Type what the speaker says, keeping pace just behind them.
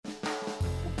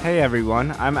Hey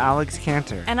everyone, I'm Alex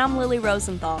Cantor. And I'm Lily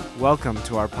Rosenthal. Welcome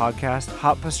to our podcast,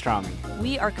 Hot Pastrami.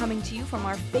 We are coming to you from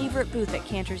our favorite booth at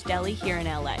Cantor's Deli here in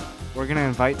LA. We're going to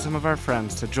invite some of our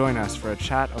friends to join us for a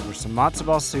chat over some matzo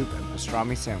ball soup and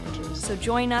pastrami sandwiches. So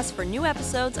join us for new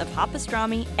episodes of Hot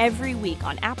Pastrami every week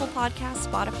on Apple Podcasts,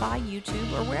 Spotify,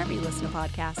 YouTube, or wherever you listen to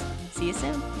podcasts. See you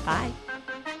soon. Bye.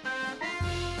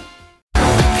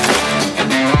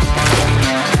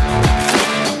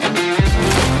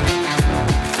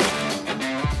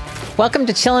 Welcome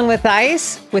to Chillin' with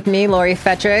Ice with me, Lori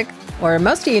Fetrick, or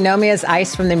most of you know me as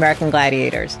Ice from the American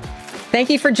Gladiators.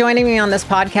 Thank you for joining me on this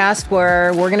podcast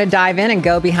where we're going to dive in and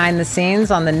go behind the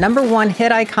scenes on the #1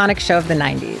 hit iconic show of the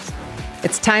 90s.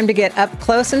 It's time to get up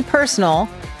close and personal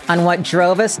on what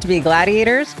drove us to be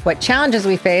gladiators, what challenges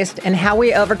we faced, and how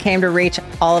we overcame to reach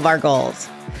all of our goals.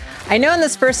 I know in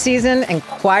this first season,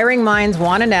 inquiring minds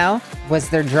want to know, was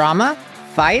there drama,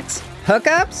 fights,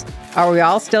 hookups? Are we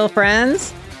all still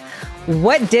friends?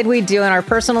 What did we do in our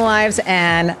personal lives,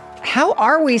 and how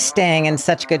are we staying in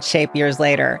such good shape years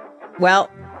later? Well,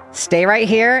 stay right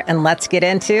here and let's get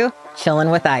into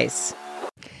Chillin' with Ice.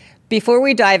 Before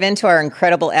we dive into our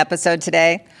incredible episode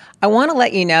today, I want to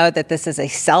let you know that this is a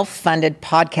self-funded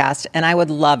podcast and I would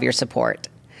love your support.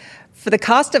 For the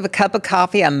cost of a cup of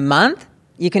coffee a month,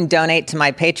 you can donate to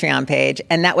my Patreon page,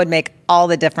 and that would make all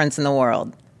the difference in the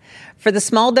world. For the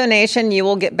small donation, you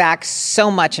will get back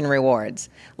so much in rewards.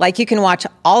 Like you can watch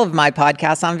all of my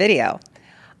podcasts on video.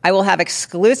 I will have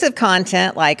exclusive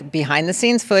content like behind the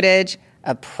scenes footage,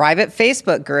 a private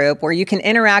Facebook group where you can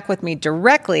interact with me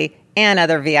directly and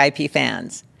other VIP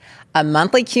fans, a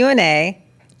monthly Q&A,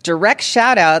 direct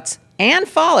shout outs and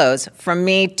follows from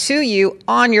me to you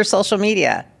on your social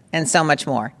media, and so much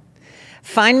more.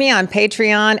 Find me on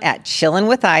Patreon at Chillin'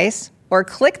 with Ice or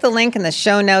click the link in the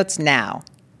show notes now.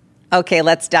 Okay,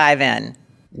 let's dive in.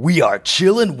 We are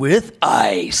chilling with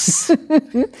Ice.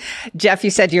 Jeff, you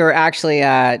said you were actually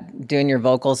doing your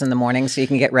vocals in the morning so you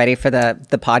can get ready for the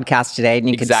podcast today, and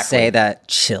you could say that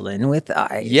chilling with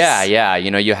Ice. Yeah.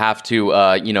 You know, you have to,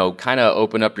 kind of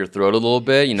open up your throat a little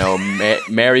bit. You know,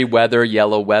 merry weather,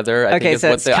 yellow weather. I think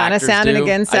so it's kind of sounding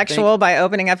again sexual by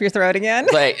opening up your throat again.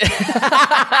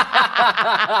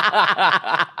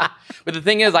 But the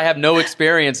thing is, I have no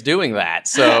experience doing that.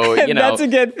 So, you know. That's a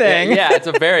good thing. Yeah, it's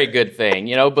a very good thing,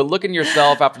 you know. But looking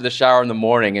yourself after the shower in the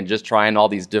morning and just trying all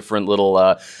these different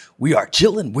little, we are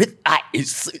chilling with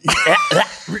Ice.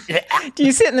 Do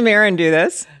you sit in the mirror and do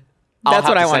this? That's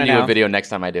what I want to know. I'll have to send you a video next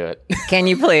time I do it. Can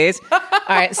you please? All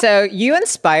right. So you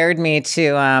inspired me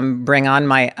to bring on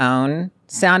my own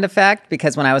sound effect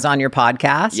because when I was on your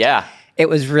podcast. Yeah. It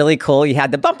was really cool. You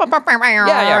had the bump, and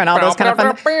all those kind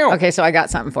of fun. Okay, so I got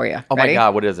something for you. Oh Ready? my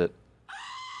God, what is it?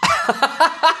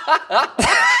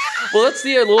 Well, let's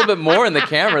see a little bit more in the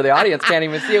camera. The audience can't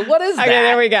even see it. What is that? Okay,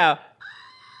 there we go.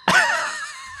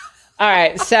 All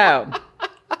right, so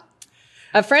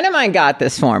a friend of mine got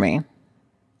this for me.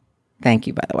 Thank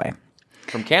you, by the way.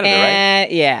 From Canada,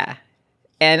 right? Yeah.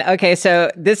 And okay, so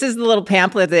this is the little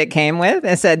pamphlet that it came with.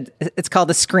 It said it's called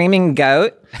the Screaming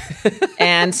Goat.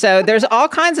 And so there's all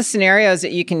kinds of scenarios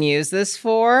that you can use this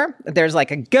for. There's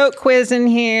like a goat quiz in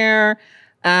here.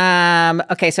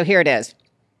 Okay, so here it is.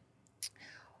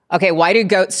 Okay, why do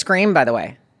goats scream, by the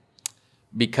way?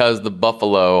 Because the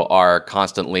buffalo are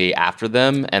constantly after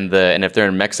them, and if they're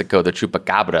in Mexico, the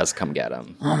chupacabras come get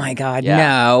them. Oh my God, yeah,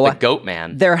 no. The goat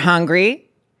man. They're hungry.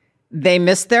 They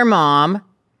miss their mom.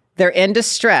 They're in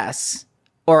distress,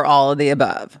 or all of the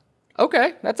above.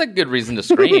 Okay, that's a good reason to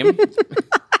scream.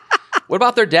 What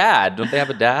about their dad? Don't they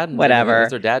have a dad? Whatever. Is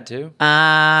their dad too?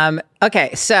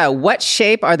 Okay, so what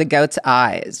shape are the goat's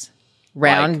eyes?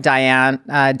 Round,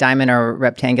 diamond, or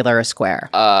rectangular, or square?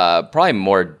 Probably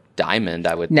more diamond,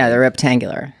 I would No, think. they're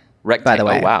rectangular. By the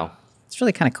way. Oh, wow. It's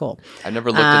really kind of cool. I've never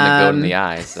looked in the goat in the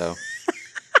eye, so...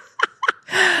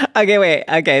 Okay, wait.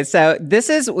 Okay, so this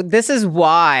is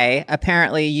why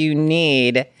apparently you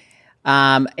need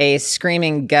a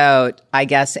screaming goat, I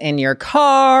guess, in your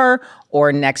car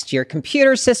or next to your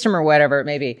computer system or whatever it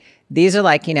may be. These are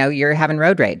like, you're having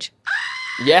road rage.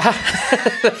 Yeah.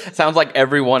 Sounds like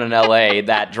everyone in LA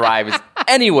that drives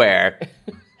anywhere.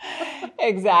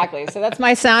 Exactly. So that's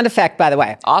my sound effect, by the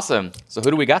way. Awesome. So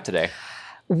who do we got today?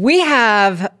 We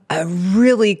have a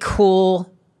really cool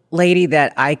lady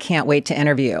that I can't wait to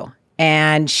interview.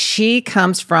 And she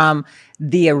comes from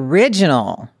the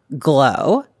original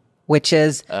Glow, which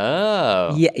is...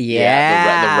 Oh. Yeah.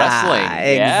 The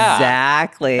wrestling. Yeah.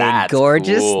 Exactly. That's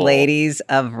Gorgeous cool. Ladies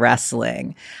of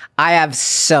Wrestling. I have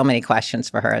so many questions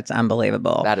for her. It's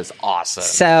unbelievable. That is awesome.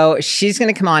 So she's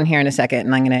going to come on here in a second,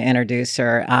 and I'm going to introduce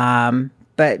her.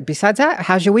 But besides that,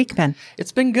 how's your week been?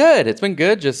 It's been good. It's been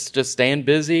good. Just staying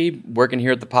busy, working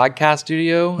here at the podcast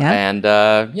studio, Yeah.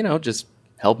 and just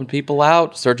helping people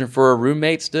out, searching for a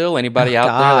roommate still. Anybody out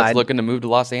there that's looking to move to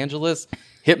Los Angeles,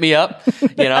 hit me up.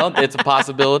 It's a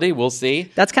possibility. We'll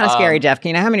see. That's kind of scary, Jeff.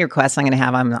 You know how many requests I'm going to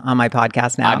have on my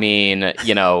podcast now? I mean,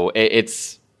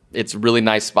 it's a really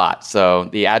nice spot. So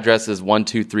the address is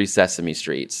 123 Sesame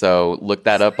Street. So look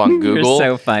that up on Google.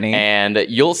 You're so funny. And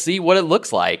you'll see what it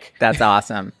looks like. That's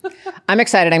awesome. I'm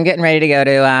excited. I'm getting ready to go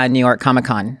to New York Comic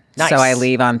Con. Nice. So I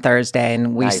leave on Thursday,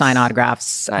 and we sign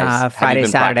autographs Friday,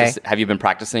 Saturday. Have you been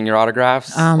practicing your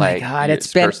autographs? Oh my God.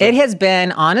 It has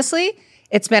been, honestly,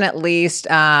 it's been at least,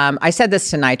 I said this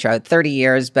to Nitro, 30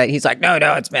 years, but he's like, no,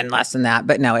 it's been less than that.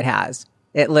 But no, it has.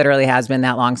 It literally has been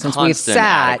that long since we've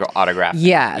sat. Autograph.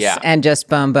 Yes. Yeah. And just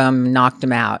boom, knocked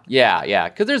them out. Yeah.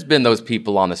 Because there's been those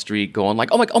people on the street going like,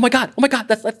 oh my God,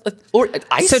 that's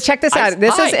ice. So check this out.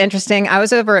 This is interesting. I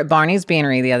was over at Barney's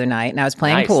Beanery the other night, and I was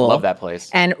playing pool. Love that place.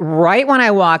 And right when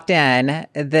I walked in,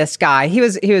 this guy, he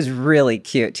was really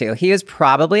cute too. He was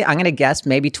probably, I'm going to guess,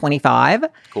 maybe 25.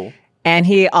 Cool. And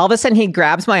he, all of a sudden, he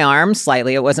grabs my arm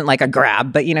slightly. It wasn't like a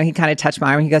grab, but he kind of touched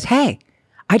my arm. And he goes, "Hey,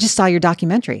 I just saw your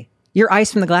documentary. You're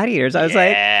Ice from the Gladiators." I was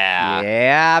like,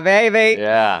 yeah, baby.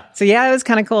 Yeah. So yeah, it was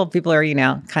kind of cool. People are,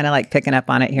 kind of like picking up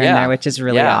on it here and there, which is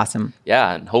really awesome.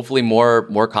 Yeah. And hopefully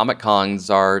more Comic Cons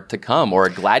are to come, or a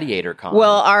Gladiator Con.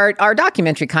 Well, our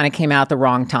documentary kind of came out the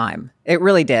wrong time. It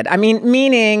really did. I mean,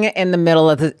 meaning in the middle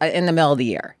of the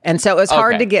year. And so it was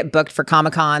hard to get booked for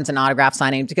Comic Cons and autograph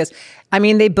signings because, I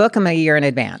mean, they book them a year in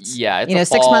advance. Yeah. It's a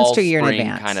 6 fall, months to a year in spring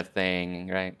advance kind of thing,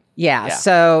 right? Yeah.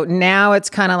 So now it's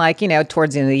kind of like,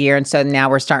 towards the end of the year. And so now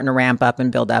we're starting to ramp up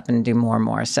and build up and do more and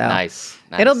more. So nice.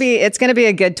 It's going to be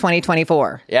a good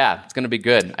 2024. Yeah, it's going to be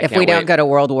good. If we don't go to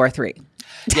World War III.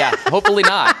 Yeah, hopefully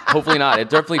not. It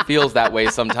definitely feels that way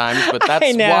sometimes, but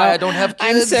that's why I don't have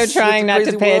kids. I'm so trying not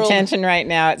to pay attention right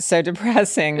now. It's so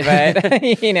depressing, but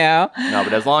No,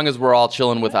 but as long as we're all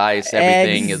chilling with ice,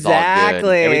 everything is all good.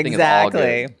 Everything is all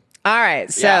good. All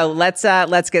right, so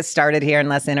let's get started here, and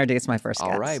let's introduce my first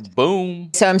guest. All right, boom.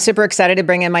 So I'm super excited to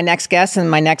bring in my next guest, and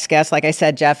my next guest, like I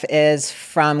said, Jeff, is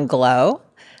from Glow.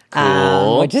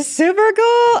 Cool. Which is super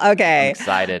cool. Okay.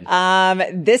 I'm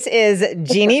excited. This is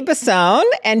Jeannie Basone,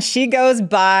 and she goes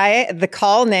by the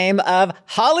call name of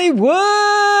Hollywood.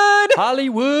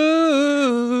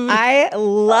 Hollywood. I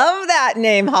love that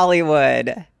name,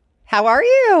 Hollywood. How are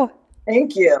you?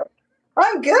 Thank you.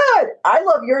 I'm good. I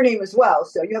love your name as well.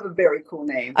 So you have a very cool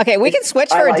name. Okay, we can switch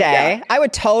for a day. That. I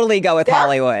would totally go with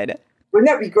Hollywood. Wouldn't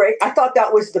that be great? I thought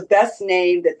that was the best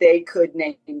name that they could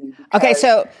name me. Okay,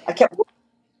 so I kept.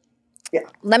 Yeah.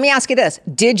 Let me ask you this.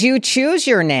 Did you choose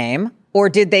your name or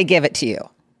did they give it to you?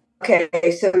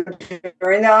 Okay, so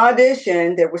during the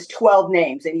audition, there was 12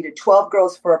 names. They needed 12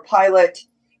 girls for a pilot.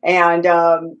 And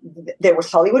there was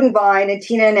Hollywood and Vine and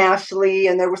Tina and Ashley,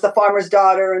 and there was the Farmer's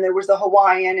Daughter, and there was the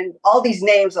Hawaiian, and all these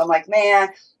names. I'm like, man,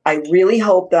 I really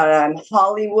hope that I'm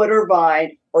Hollywood or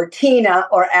Vine or Tina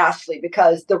or Ashley,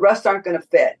 because the rest aren't going to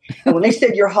fit. And when they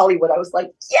said you're Hollywood, I was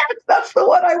like, yes, that's the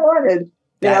one I wanted.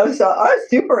 So I was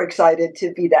super excited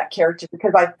to be that character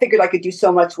because I figured I could do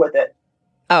so much with it.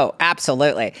 Oh,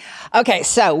 absolutely. Okay,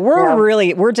 so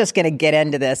we're just going to get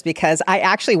into this because I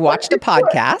actually watched a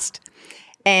podcast.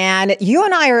 And you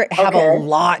and I have a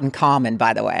lot in common,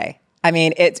 by the way. I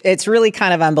mean, it's really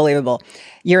kind of unbelievable.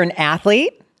 You're an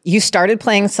athlete. You started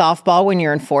playing softball when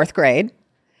you're in 4th grade.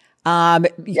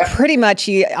 Pretty much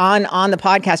on the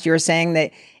podcast, you were saying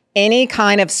that any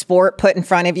kind of sport put in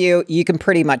front of you, you can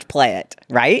pretty much play it,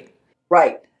 right?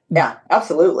 Right. Yeah,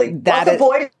 absolutely. Lots of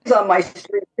boys on my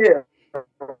street, too.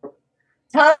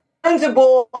 Tons of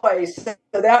boys. So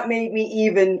that made me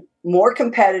even more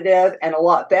competitive and a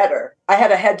lot better. I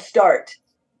had a head start.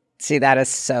 See, that is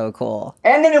so cool.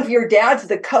 And then if your dad's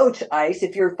the coach, Ice,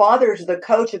 if your father's the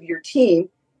coach of your team,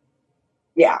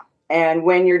 yeah. And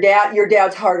when your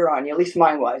dad's harder on you, at least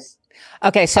mine was.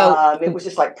 Okay, so it was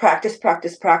just like practice.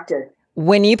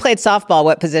 When you played softball,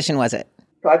 what position was it?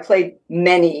 So I played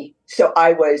many. So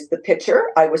I was the pitcher,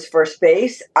 I was first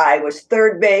base, I was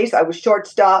third base, I was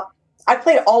shortstop. I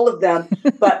played all of them,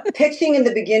 but pitching in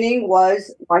the beginning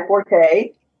was my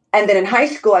forte. And then in high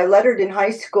school, I lettered in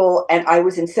high school and I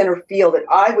was in center field, and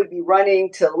I would be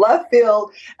running to left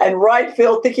field and right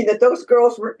field thinking that those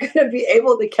girls were going to be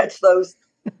able to catch those.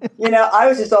 I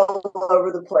was just all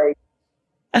over the place,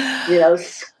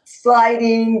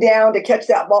 sliding down to catch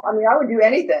that ball. I mean, I would do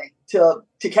anything to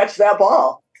catch that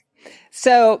ball.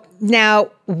 So now,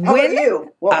 how about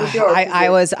you? What was yours? I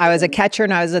was a catcher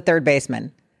and I was a third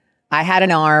baseman. I had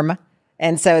an arm,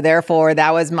 and so therefore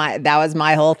that was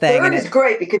my whole thing. Third is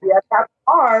great because you have to have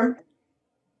arm.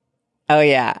 Oh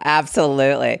yeah,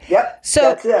 absolutely. Yep. So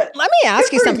that's it. let me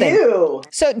ask Good you for something. You.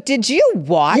 So did you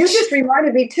watch? You just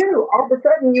reminded me too. All of a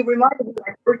sudden, you reminded me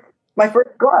of my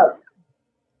first glove.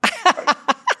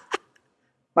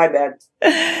 My bad.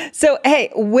 So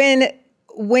hey,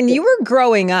 when you were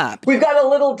growing up, we've got a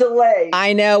little delay.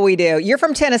 I know we do. You're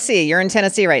from Tennessee. You're in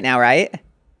Tennessee right now, right?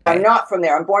 I'm not from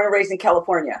there. I'm born and raised in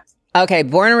California. Okay,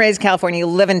 born and raised in California. You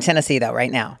live in Tennessee though,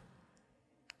 right now.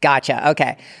 Gotcha.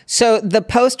 Okay. So the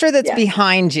poster that's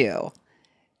behind you,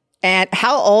 and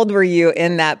how old were you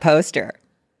in that poster?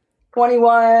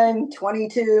 21,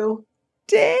 22.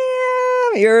 Damn,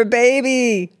 you're a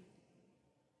baby.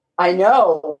 I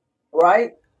know,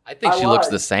 right? I think she looks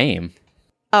the same.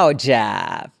 Oh,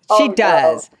 Jeff. She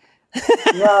does.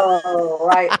 No,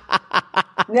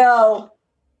 no.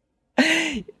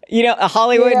 You know,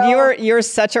 Hollywood, you're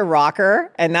such a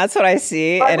rocker, and that's what I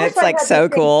see, and it's like so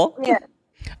cool. Yeah.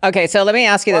 Okay, so let me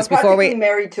ask you this before we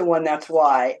married to one. That's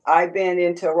why I've been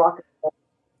into rock and roll.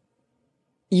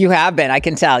 You have been. I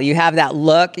can tell. You have that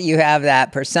look. You have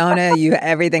that persona.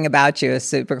 Everything about you is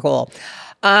super cool.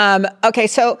 Okay,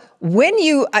 so when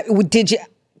you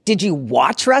did you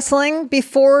watch wrestling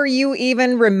before you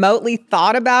even remotely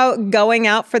thought about going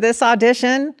out for this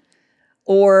audition,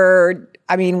 or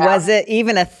I mean, was it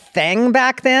even a thing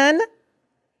back then?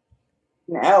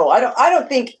 No, I don't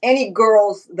think any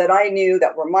girls that I knew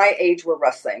that were my age were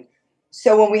wrestling.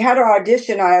 So when we had our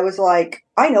audition, I was like,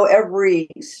 I know every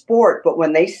sport, but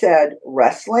when they said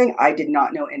wrestling, I did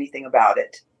not know anything about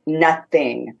it.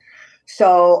 Nothing.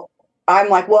 So I'm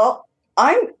like, well,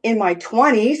 I'm in my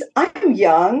 20s. I'm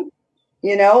young.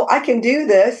 You know, I can do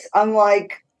this. I'm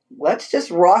like, let's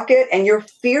just rock it. And you're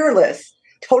fearless,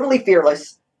 totally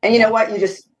fearless. And you know what? You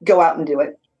just go out and do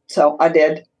it. So I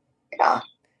did. Yeah.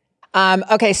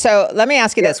 Okay, so let me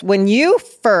ask you this. When you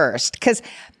first,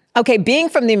 being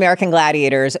from the American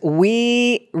Gladiators,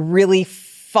 we really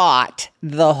fought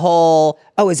the whole,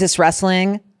 is this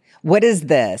wrestling? What is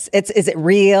this? Is it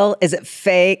real? Is it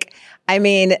fake? I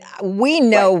mean, we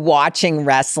know watching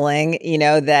wrestling, you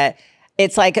know, that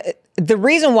it's like the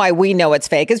reason why we know it's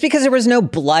fake is because there was no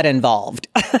blood involved.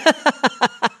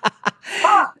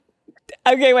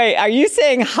 Okay, wait, are you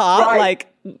saying hot? Right. Like,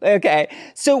 okay.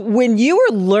 So when you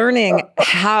were learning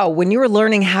how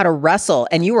to wrestle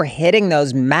and you were hitting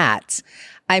those mats,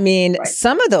 I mean,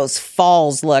 some of those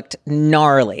falls looked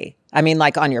gnarly. I mean,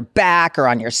 like on your back or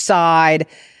on your side.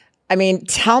 I mean,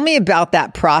 tell me about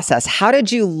that process. How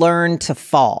did you learn to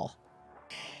fall?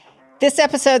 This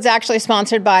episode's actually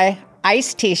sponsored by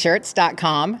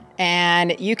IceT-shirts.com,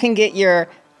 and you can get your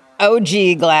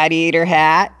OG Gladiator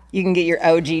hat. You can get your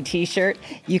OG t-shirt.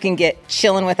 You can get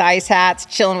Chillin' with Ice hats,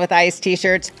 Chillin' with Ice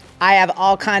t-shirts. I have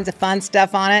all kinds of fun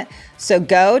stuff on it. So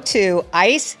go to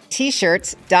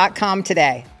IceT-shirts.com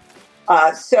today.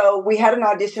 So we had an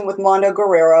audition with Mondo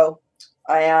Guerrero,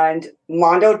 and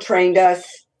Mondo trained us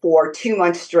for 2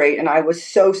 months straight, and I was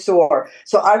so sore.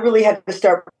 So I really had to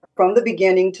start from the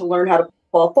beginning to learn how to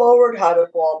fall forward, how to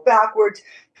fall backwards,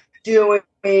 doing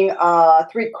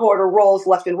 3/4 rolls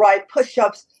left and right,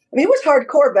 push-ups. I mean, it was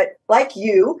hardcore, but like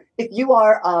you, if you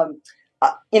are,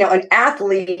 an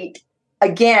athlete,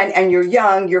 again, and you're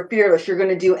young, you're fearless, you're going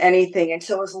to do anything. And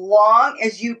so as long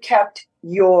as you kept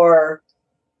your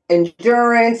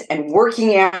endurance and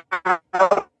working out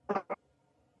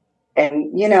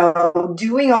and,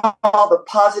 doing all the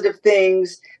positive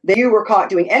things, that you were caught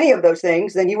doing any of those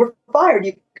things, then you were fired.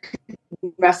 You could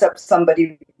mess up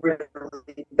somebody really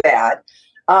bad.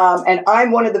 And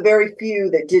I'm one of the very few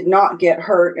that did not get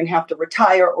hurt and have to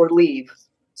retire or leave.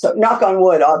 So knock on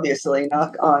wood, obviously,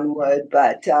 knock on wood.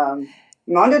 But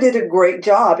Mondo did a great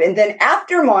job. And then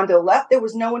after Mondo left, there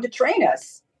was no one to train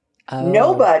us.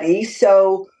 Nobody.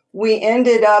 So we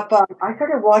ended up, I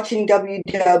started watching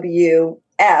WWF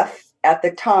at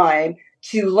the time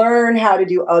to learn how to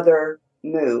do other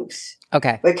moves.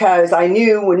 Okay. Because I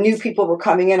knew when new people were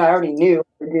coming in, I already knew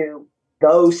how to do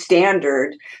those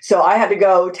standard. So I had to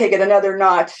go take it another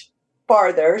notch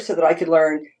farther so that I could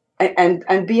learn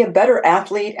and be a better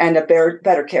athlete and a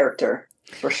better character,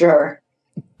 for sure.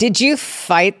 Did you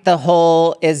fight the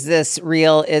whole, is this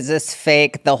real, is this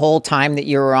fake, the whole time that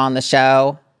you were on the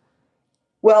show?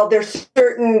 Well, there's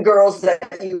certain girls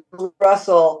that you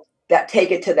wrestle that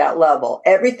take it to that level.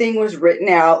 Everything was written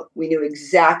out. We knew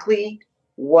exactly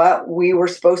what we were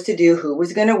supposed to do, who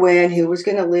was going to win, who was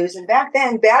going to lose. And back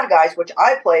then, bad guys, which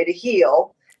I played a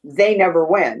heel, they never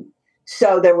win.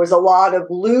 So there was a lot of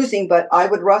losing, but I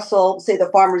would wrestle, say, the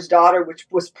farmer's daughter, which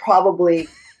was probably,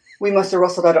 we must have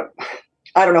wrestled,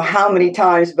 I don't know how many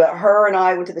times, but her and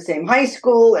I went to the same high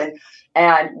school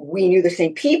and we knew the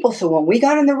same people. So when we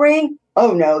got in the ring,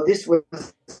 oh no, this was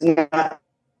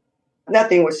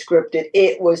nothing was scripted.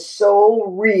 It was so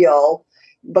real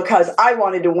because I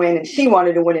wanted to win and she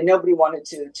wanted to win and nobody wanted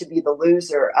to be the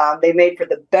loser. They made for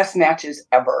the best matches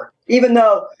ever, even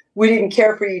though we didn't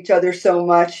care for each other so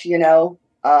much,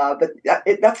 but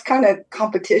that's kind of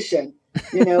competition.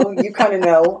 You kind of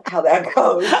know how that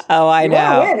goes. Oh, I know. You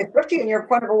want to win, especially when you're in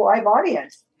front of a live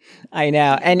audience. I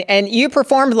know. And you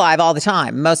performed live all the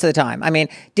time, most of the time. I mean,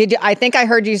 I think I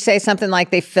heard you say something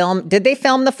like did they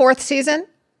film the 4th season?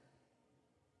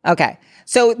 Okay.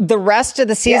 So the rest of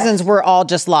the seasons were all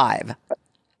just live.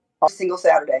 A single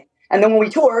Saturday. And then when we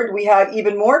toured, we had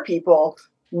even more people,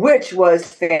 which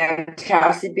was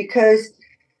fantastic because,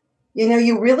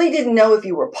 you really didn't know if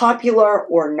you were popular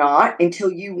or not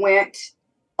until you went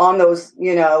on those,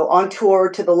 on tour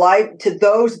to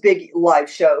those big live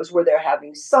shows where they're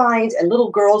having signs and little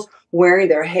girls wearing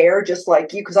their hair just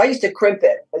like you. Because I used to crimp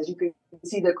it, as you can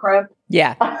see the crimp.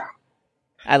 Yeah,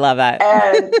 I love that.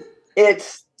 And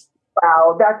it's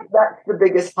wow, that's the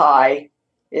biggest high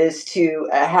is to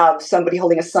have somebody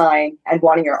holding a sign and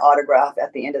wanting your autograph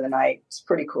at the end of the night. It's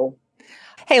pretty cool.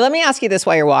 Hey, let me ask you this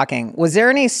while you're walking. Was there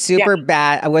any super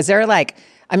bad? Was there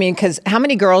because how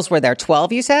many girls were there?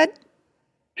 12, you said?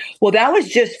 Well, that was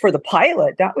just for the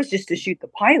pilot. That was just to shoot the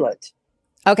pilot.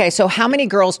 Okay, so how many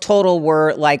girls total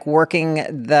were working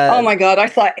the... Oh my God, I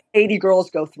saw 80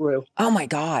 girls go through. Oh my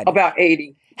God. About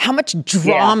 80. How much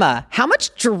drama? Yeah. How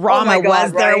much drama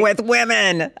was there with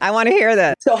women? I want to hear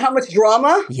this. So how much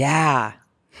drama? Yeah.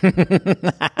 You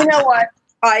know what?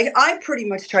 I pretty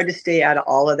much tried to stay out of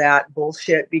all of that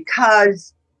bullshit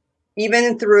because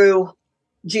even through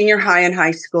junior high and high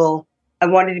school, I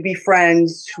wanted to be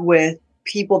friends with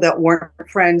people that weren't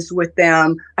friends with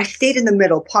them. I stayed in the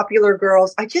middle, popular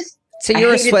girls. So you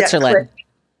were Switzerland.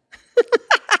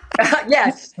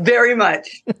 Yes, very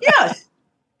much. Yes.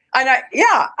 And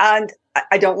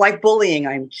I don't like bullying.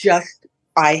 I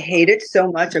hate it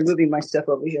so much. I'm moving my stuff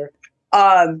over here.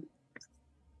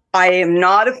 I am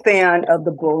not a fan of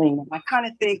the bullying. I kind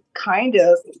of think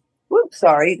that's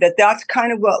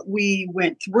kind of what we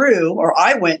went through, or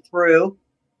I went through.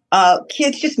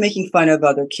 Kids just making fun of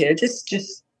other kids. It's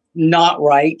just not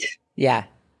right. Yeah.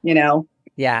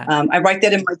 Yeah. I write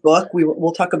that in my book.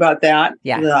 We'll talk about that.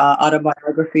 Yeah. The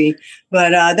autobiography.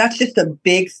 But that's just a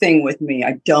big thing with me.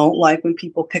 I don't like when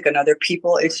people pick on other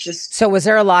people. It's just. So was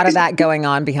there a lot of that going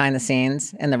on behind the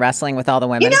scenes in the wrestling with all the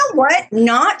women? You know what?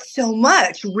 Not so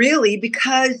much, really,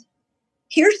 because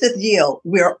here's the deal.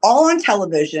 We're all on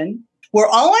television. We're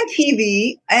all on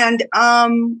TV. And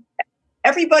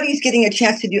everybody's getting a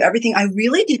chance to do everything. I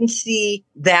really didn't see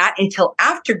that until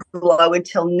Afterglow,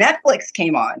 until Netflix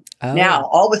came on. Oh. Now,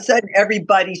 all of a sudden,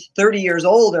 everybody's 30 years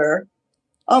older.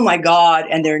 Oh, my God.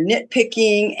 And they're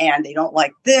nitpicking and they don't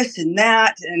like this and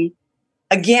that. And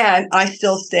again, I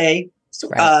still stay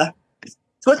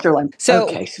Switzerland. So,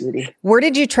 okay, sweetie. Where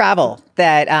did you travel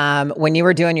that when you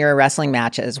were doing your wrestling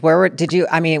matches? Were you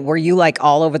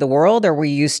all over the world or were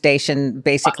you stationed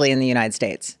basically in the United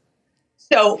States?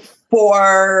 So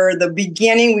for the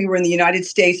beginning, we were in the United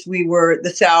States. We were the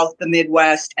South, the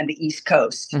Midwest, and the East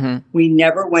Coast. Mm-hmm. We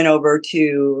never went over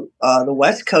to the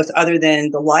West Coast other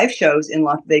than the live shows in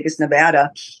Las Vegas,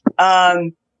 Nevada.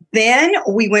 Then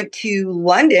we went to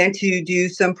London to do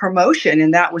some promotion,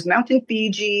 and that was Mountain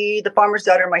Fiji, the Farmer's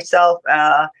Daughter, myself,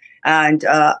 and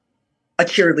a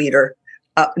cheerleader.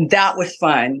 That was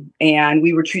fun, and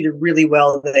we were treated really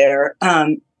well there.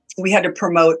 We had to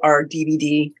promote our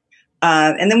DVD.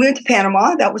 And then we went to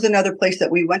Panama. That was another place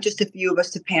that we went, just a few of us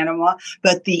to Panama.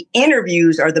 But the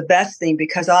interviews are the best thing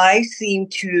because I seem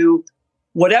to,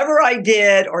 whatever I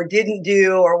did or didn't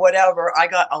do or whatever, I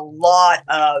got a lot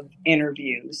of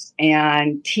interviews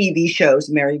and TV shows,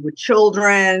 Married with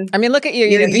Children. I mean, look at you.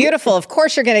 You're beautiful. Of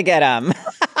course you're going to get them.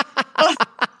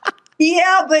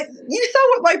 Yeah, but you saw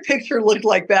what my picture looked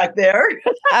like back there.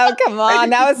 Oh, come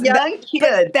on. That was a young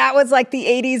kid. That was like the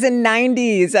 80s and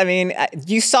 90s. I mean,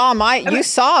 you saw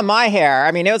my hair.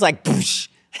 I mean, it was like, boosh,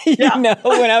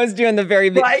 when I was doing the very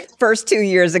first 2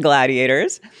 years of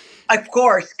Gladiators. Of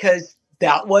course, because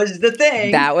that was the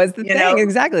thing. That was the thing.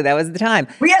 Exactly. That was the time.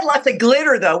 We had lots of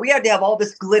glitter, though. We had to have all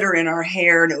this glitter in our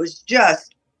hair, and it was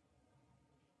just...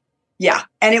 Yeah.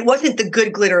 And it wasn't the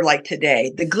good glitter like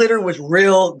today. The glitter was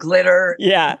real glitter.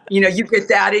 Yeah. You get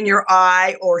that in your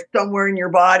eye or somewhere in your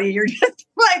body. You're just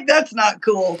like, that's not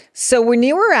cool. So when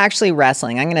you were actually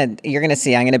wrestling, you're going to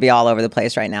see, I'm going to be all over the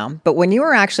place right now. But when you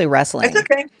were actually wrestling. It's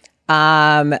okay.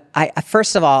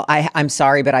 First of all, I'm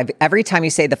sorry, but every time you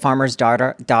say the Farmer's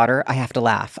daughter, I have to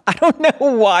laugh. I don't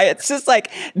know why. It's just like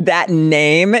that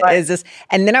name is just,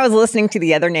 and then I was listening to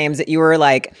the other names that you were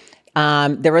like,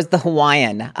 There was the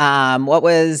Hawaiian. What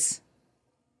was?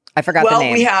 I forgot the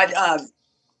name.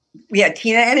 We had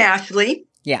Tina and Ashley.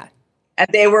 Yeah. And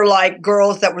they were like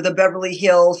girls that were the Beverly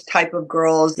Hills type of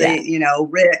girls. They,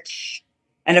 rich.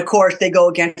 And of course, they go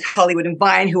against Hollywood and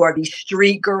Vine, who are these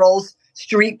street girls,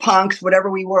 street punks, whatever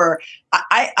we were.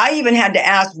 I even had to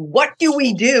ask, what do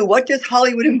we do? What does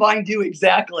Hollywood and Vine do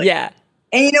exactly? Yeah.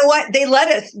 And you know what? They let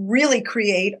us really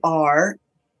create our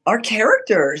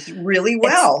characters really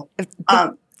well.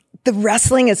 The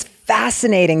wrestling is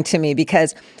fascinating to me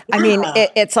because, I mean,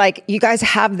 it's like you guys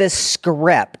have this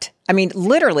script. I mean,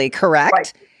 literally, correct?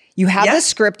 Right. You have the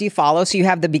script you follow. So you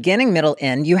have the beginning, middle,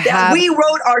 end. We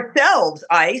wrote ourselves,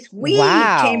 Ice. We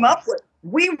came up with.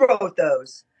 We wrote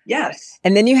those. Yes.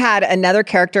 And then you had another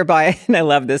character by, and I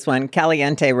love this one,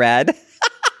 Caliente Red.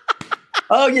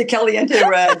 Oh, yeah, Caliente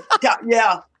Red.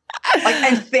 Yeah.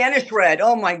 And Spanish Red.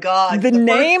 Oh, my God. The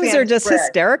names are just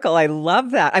hysterical. I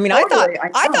love that. I mean, totally.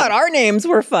 I thought our names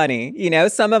were funny.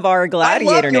 Some of our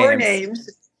gladiator names. Your names.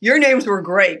 Your names were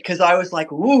great because I was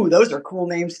like, ooh, those are cool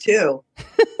names too.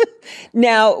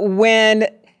 Now,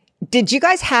 did you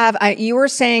guys have, you were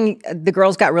saying the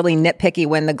girls got really nitpicky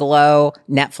when the Glow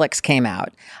Netflix came out.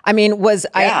 I mean,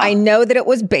 I know that it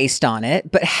was based on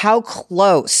it, but how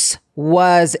close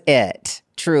was it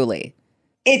truly?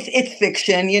 It's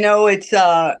fiction, it's,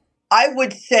 I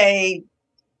would say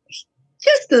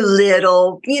just a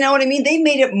little, you know what I mean? They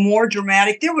made it more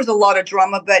dramatic. There was a lot of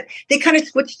drama, but they kind of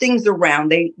switched things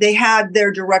around. They had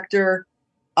their director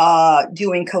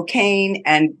doing cocaine,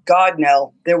 and God,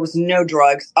 no, there was no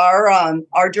drugs.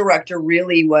 Our director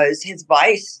really his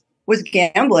vice was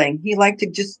gambling. He liked to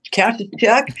just cash a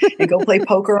check and go play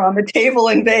poker on the table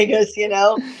in Vegas,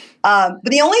 But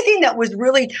the only thing that was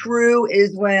really true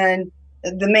is when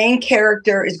the main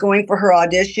character is going for her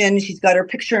audition, she's got her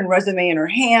picture and resume in her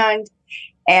hand,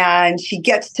 and she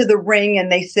gets to the ring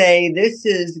and they say, this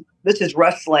is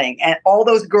wrestling. And all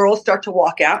those girls start to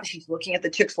walk out. She's looking at the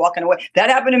chicks walking away.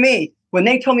 That happened to me. When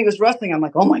they told me it was wrestling, I'm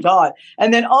like, oh my God.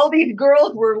 And then all these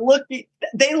girls were looking,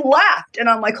 they laughed. And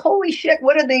I'm like, holy shit,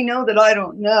 what do they know that I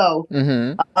don't know?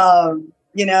 Mm-hmm.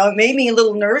 It made me a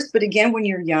little nervous. But again, when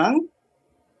you're young,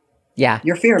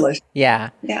 you're fearless. Yeah.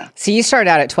 Yeah. So you started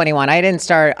out at 21. I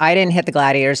didn't hit the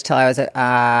Gladiators till I was,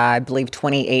 I believe,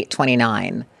 28,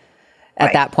 29.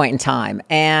 At that point in time.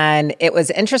 And it was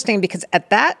interesting because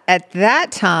at that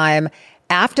time,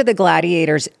 after the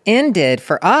Gladiators ended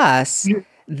for us,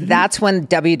 that's when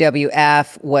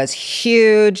WWF was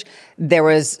huge. There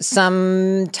was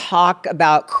some talk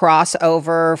about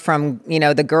crossover from,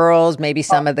 the girls, maybe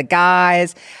some of the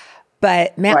guys.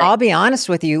 But man, I'll be honest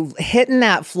with you, hitting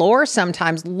that floor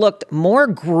sometimes looked more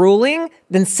grueling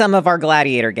than some of our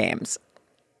Gladiator games.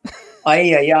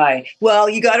 Aye. Well,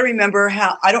 you got to remember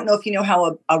I don't know if you know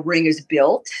how a ring is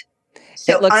built.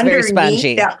 So it looks very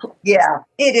spongy. It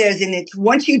is. And it's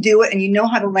once you do it and you know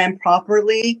how to land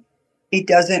properly, it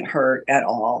doesn't hurt at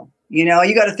all. You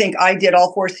got to think I did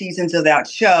all 4 seasons of that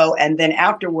show. And then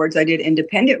afterwards I did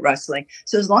independent wrestling.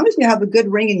 So as long as you have a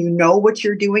good ring and you know what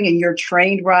you're doing and you're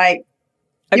trained right,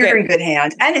 you're in good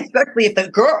hands. And especially if the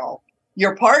girl,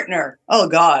 your partner, oh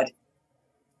God.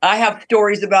 I have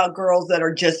stories about girls that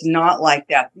are just not like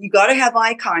that. You got to have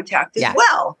eye contact as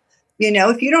well.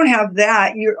 If you don't have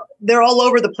that, they're all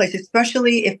over the place,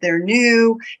 especially if they're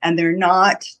new and they're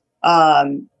not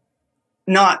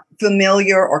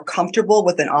familiar or comfortable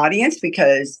with an audience.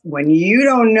 Because when you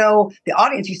don't know, the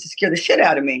audience used to scare the shit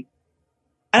out of me.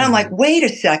 And I'm like, wait a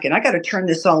second, I got to turn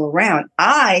this all around.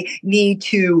 I need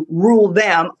to rule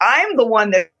them. I'm the one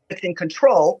that's in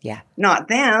control, not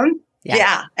them.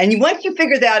 Yeah. And once you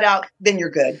figure that out, then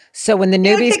you're good. So when the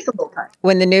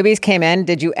newbies came in,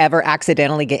 did you ever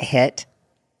accidentally get hit?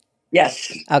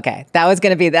 Yes. Okay.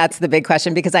 That's the big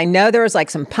question, because I know there was like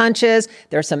some punches,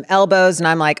 there's some elbows, and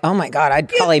I'm like, oh my God, I'd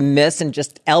probably miss and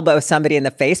just elbow somebody in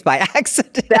the face by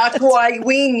accident. That's why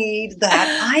we need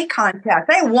that eye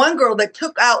contact. I had one girl that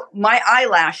took out my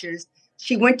eyelashes.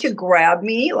 She went to grab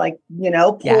me,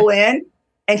 pull in.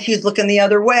 And she's looking the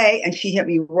other way, and she hit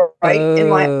me right in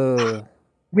my.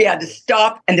 We had to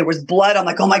stop, and there was blood. I'm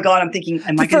like, oh my God! I'm thinking,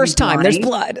 am I the first time there's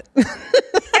blood?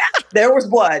 There was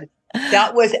blood.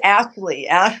 That was Ashley.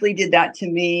 Ashley did that to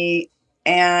me,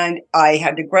 and I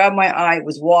had to grab my eye. It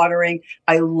was watering.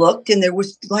 I looked, and there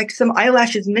was like some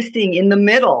eyelashes missing in the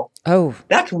middle. Oh,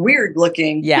 that's weird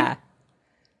looking. Yeah.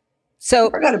 So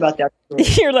I forgot about that.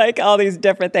 You're like all these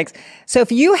different things. So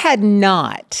if you had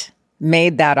not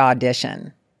made that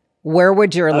audition, where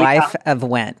would your life have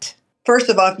went? first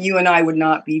of all, you and I would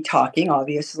not be talking,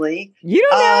 obviously. You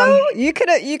don't know. You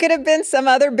could have been some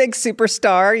other big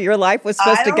superstar. Your life was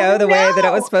supposed to go the way that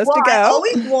it was supposed to go. I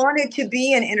always wanted to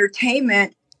be in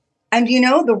entertainment. And,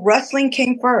 the wrestling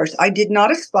came first. I did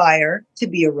not aspire to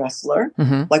be a wrestler,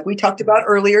 like we talked about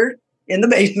earlier in the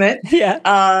basement. Yeah.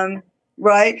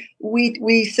 Right.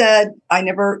 We said I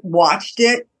never watched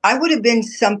it. I would have been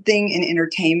something in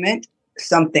entertainment,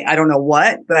 something, I don't know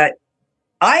what, but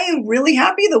I am really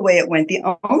happy the way it went. The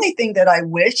only thing that I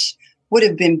wish would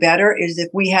have been better is if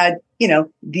we had,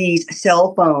 these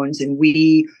cell phones and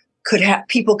we could have,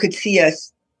 people could see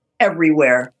us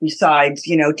everywhere besides,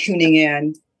 tuning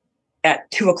in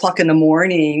at 2:00 in the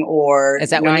morning or.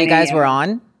 Is that when you guys were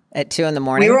on at 2 a.m?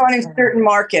 We were on in certain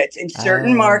markets. In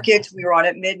certain markets, we were on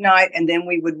at midnight, and then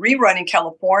we would rerun in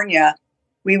California.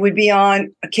 We would be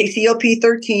on KCOP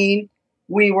 13.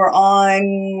 We were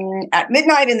on at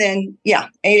midnight and then, 8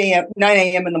 a.m., 9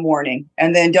 a.m. in the morning.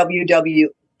 And then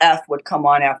WWF would come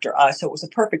on after us. So it was a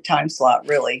perfect time slot,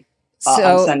 really,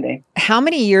 on Sunday. How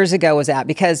many years ago was that?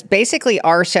 Because basically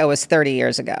our show was 30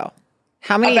 years ago.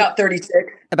 How many? About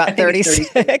 36. About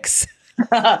 36.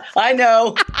 I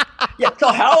know. Yeah.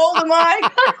 So how old am I?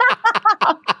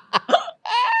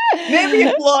 Maybe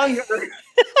it's longer.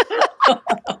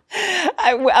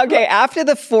 Okay. After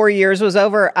the 4 years was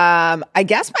over, I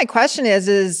guess my question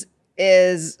is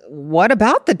what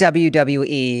about the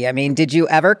WWE? I mean, did you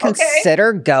ever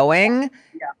consider going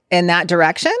in that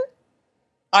direction?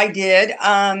 I did.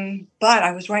 But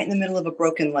I was right in the middle of a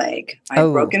broken leg. I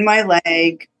had broken my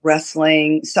leg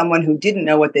wrestling someone who didn't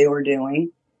know what they were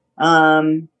doing.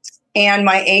 And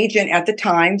my agent at the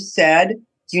time said,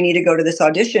 you need to go to this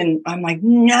audition. I'm like,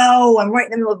 no, I'm right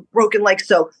in the middle of a broken leg.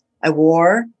 So I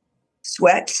wore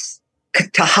sweats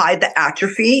to hide the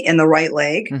atrophy in the right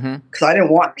leg because I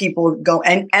didn't want people to go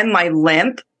and my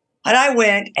limp. And I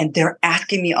went and they're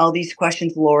asking me all these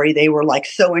questions, Lori. They were like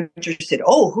so interested.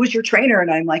 Oh, who's your trainer?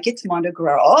 And I'm like, it's Mondo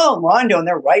Guerrero. Oh, Mondo. And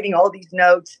they're writing all these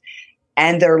notes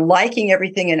and they're liking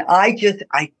everything. And I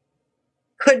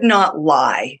could not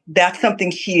lie. That's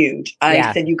something huge.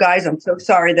 I said, you guys, I'm so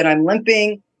sorry that I'm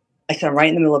limping. I said, I'm right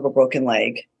in the middle of a broken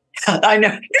leg. I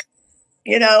know,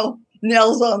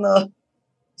 nails on the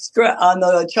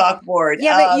chalkboard.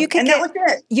 Yeah, but that was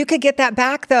it. You could get that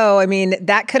back, though. I mean,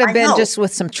 that could have been just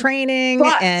with some training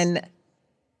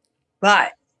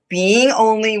But being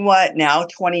only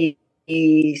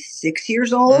 26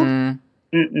 years old.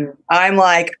 I'm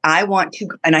like, I want to,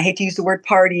 and I hate to use the word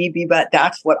party, but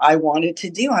that's what I wanted to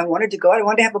do. I wanted to go. I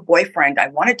wanted to have a boyfriend. I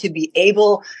wanted to be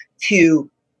able to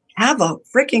have a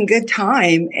freaking good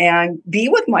time and be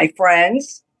with my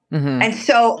friends. And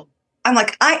so I'm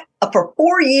like, for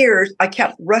 4 years, I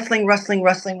kept wrestling.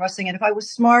 And if I was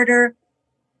smarter,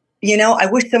 I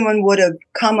wish someone would have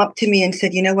come up to me and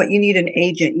said, you know what, you need an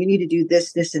agent. You need to do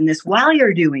this, this, and this while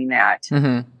you're doing that.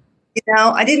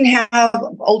 I didn't have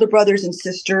older brothers and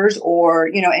sisters or,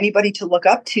 anybody to look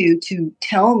up to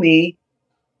tell me,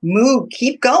 move,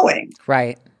 keep going.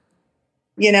 Right.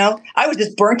 I was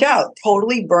just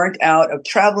totally burnt out of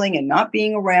traveling and not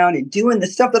being around and doing the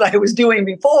stuff that I was doing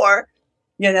before,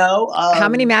 How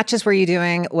many matches were you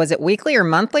doing? Was it weekly or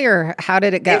monthly or how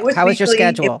did it go? How was your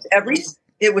schedule?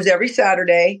 It was every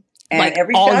Saturday. And like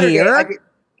every all Saturday, year?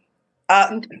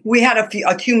 We had a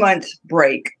 2-month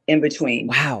break in between.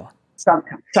 Wow.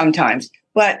 Sometimes,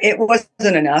 but it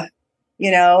wasn't enough,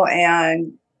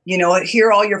 and,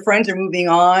 here all your friends are moving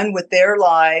on with their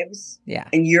lives. Yeah.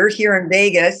 And you're here in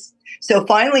Vegas. So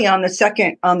finally on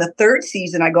the third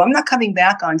season, I go, I'm not coming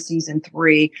back on season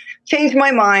 3. Changed my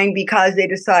mind because they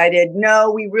decided, no,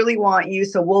 we really want you.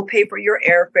 So we'll pay for your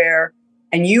airfare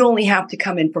and you only have to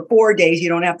come in for 4 days. You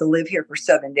don't have to live here for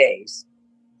 7 days.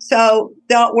 So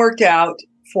that worked out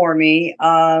for me.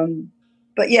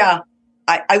 But yeah.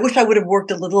 I wish I would have worked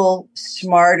a little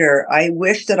smarter. I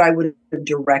wish that I would have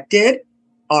directed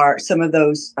some of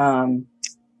those,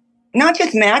 not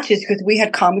just matches, because we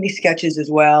had comedy sketches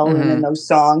as well, and then those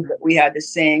songs that we had to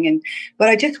sing. But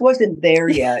I just wasn't there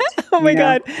yet. Oh my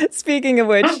God. Speaking of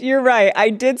which, you're right. I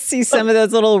did see some of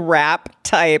those little rap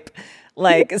type,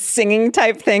 like singing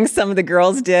type things some of the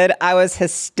girls did. I was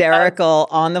hysterical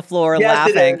on the floor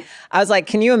laughing. I was like,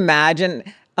 can you imagine?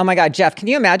 Oh my God, Jeff, can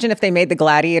you imagine if they made the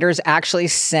Gladiators actually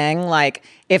sing, like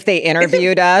if they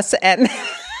interviewed us and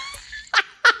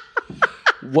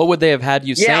what would they have had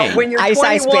you sing? When you're Ice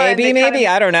 21, Ice Baby, maybe?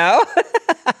 I don't know.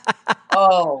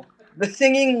 The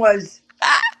singing was,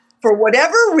 for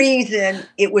whatever reason,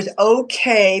 it was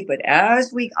okay. But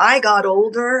as I got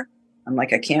older, I'm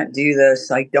like, I can't do this.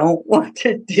 I don't want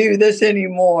to do this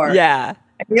anymore. Yeah.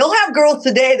 And you'll have girls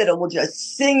today that will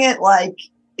just sing it like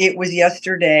it was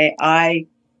yesterday. I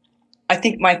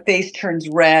think my face turns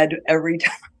red every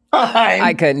time.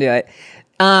 I couldn't do it.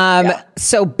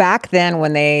 So back then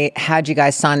when they had you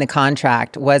guys sign the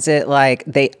contract, was it like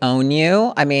they own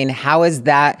you? I mean, how is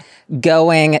that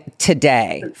going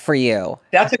today for you?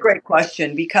 That's a great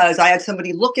question, because I had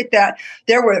somebody look at that.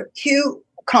 There were 2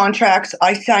 contracts.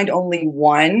 I signed only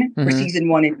one for season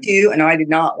 1 and 2, and I did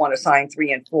not want to sign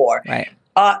 3 and 4. Right.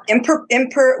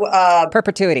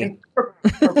 Perpetuity.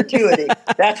 Perpetuity.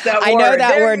 That's that word. I know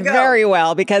that word very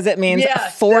well because it means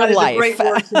for that life. Is a great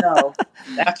word to know.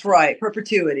 That's right.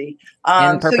 Perpetuity.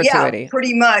 In perpetuity. So yeah,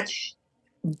 pretty much.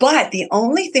 But the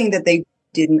only thing that they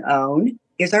didn't own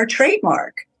is our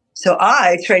trademark. So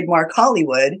I trademark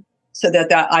Hollywood so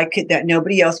that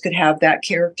nobody else could have that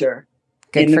character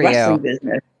in the wrestling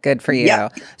business. Good for you.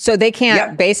 Yep. So they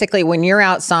can't basically, when you're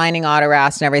out signing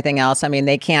autographs and everything else, I mean,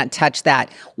 they can't touch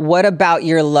that. What about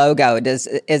your logo?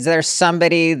 Is there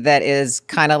somebody that is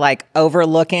kind of like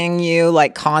overlooking you,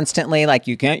 like constantly, like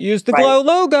you can't use the Glow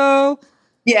logo?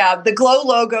 Yeah, the Glow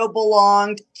logo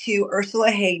belonged to Ursula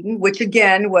Hayden, which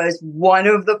again was one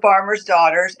of the farmer's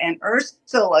daughters. And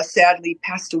Ursula sadly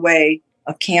passed away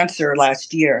of cancer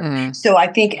last year. So I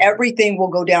think everything will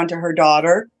go down to her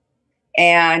daughter.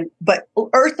 But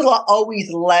Ursula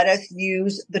always let us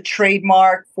use the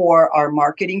trademark for our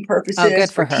marketing purposes. Oh, good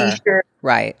for her. T-shirts.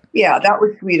 Right. Yeah, that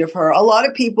was sweet of her. A lot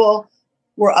of people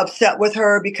were upset with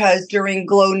her because during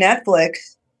Glow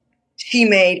Netflix, she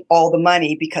made all the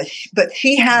money but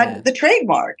she had the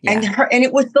trademark and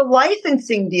it was the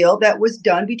licensing deal that was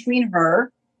done between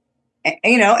her,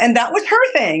 and that was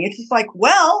her thing. It's just like,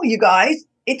 well, you guys,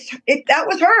 that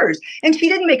was hers. And she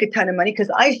didn't make a ton of money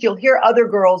because you'll hear other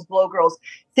girls, Glow girls,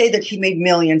 say that she made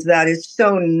millions. That is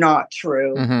so not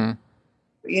true.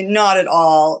 Not at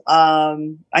all.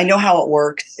 I know how it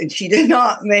works. And she did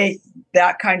not make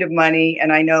that kind of money.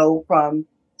 And I know from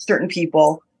certain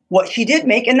people what she did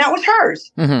make, and that was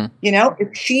hers.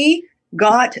 If she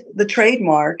got the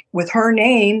trademark with her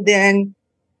name, then,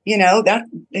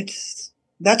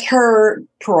 that's her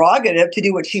prerogative to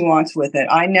do what she wants with it.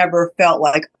 I never felt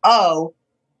like, oh,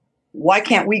 why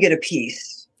can't we get a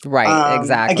piece? Right,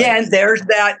 exactly. Again, there's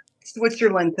that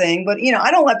Switzerland thing. But,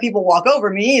 I don't let people walk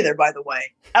over me either, by the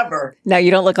way, ever. No, you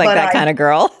don't look like that kind of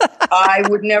girl. I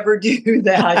would never do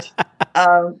that.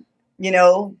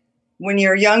 When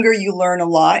you're younger, you learn a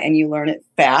lot and you learn it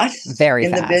fast. Very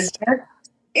fast. In the business.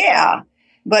 Yeah.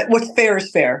 But what's fair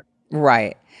is fair.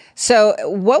 Right. So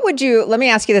let me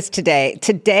ask you this today.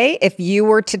 Today, if you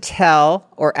were to tell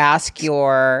or ask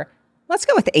let's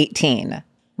go with 18.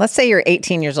 Let's say you're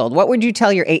 18 years old. What would you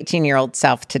tell your 18-year-old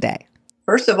self today?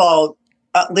 First of all,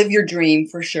 live your dream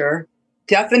for sure.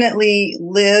 Definitely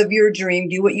live your dream.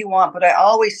 Do what you want. But I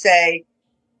always say,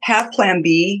 have plan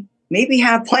B, maybe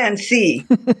have plan C.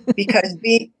 Because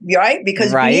being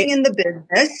in the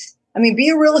business, be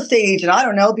a real estate agent. I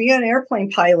don't know, be an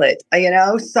airplane pilot,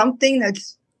 something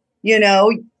that's, you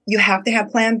have to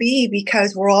have plan B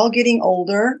because we're all getting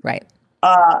older. Right.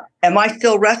 Am I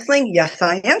still wrestling? Yes,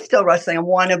 I am still wrestling. I'm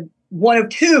one of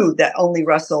 2 that only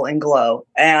wrestle in Glow.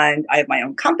 And I have my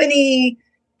own company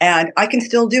and I can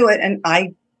still do it. And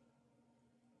I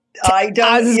don't,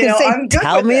 I'm good.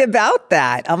 Tell me about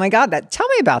that. Oh my God, tell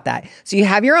me about that. So you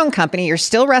have your own company. You're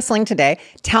still wrestling today.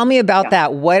 Tell me about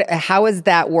that. How is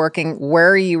that working?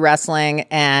 Where are you wrestling?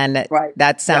 And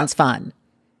that sounds fun.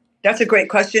 That's a great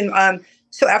question.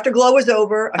 So after Glow was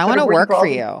over, I want to work for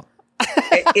you.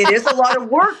 It is a lot of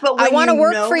work, but when I want to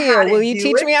work for you. Will you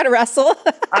teach me how to wrestle?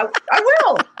 I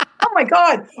will. Oh my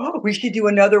God. We should do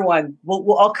another one.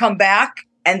 I'll come back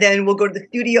and then we'll go to the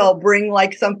studio. I'll bring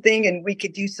something and we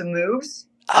could do some moves.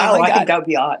 Oh my God. I think that would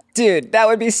be odd. Dude, that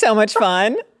would be so much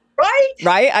fun.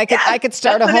 Right? I could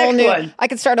start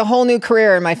a whole new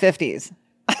career in my 50s.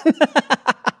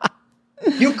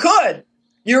 You could.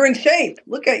 You're in shape.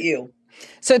 Look at you.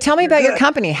 So tell me about your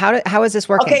company. How is this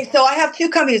working? Okay, so I have 2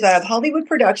 companies. I have Hollywood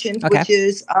Productions, which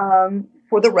is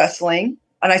for the wrestling,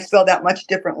 and I spell that much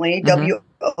differently.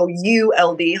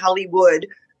 WOULD, Hollywood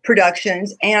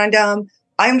Productions. And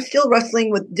I'm still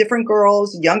wrestling with different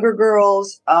girls, younger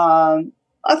girls, a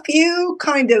few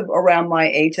kind of around my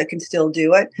age that can still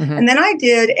do it. And then I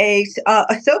did a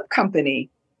soap company.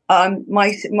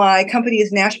 My company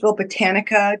is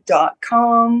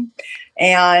NashvilleBotanica.com.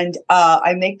 And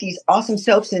I make these awesome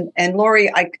soaps. And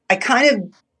Lori, I kind of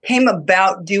came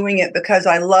about doing it because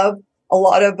I love a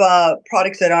lot of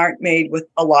products that aren't made with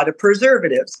a lot of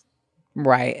preservatives.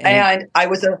 Right. And I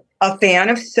was a fan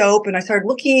of soap. And I started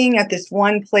looking at this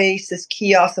one place, this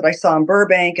kiosk that I saw in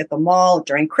Burbank at the mall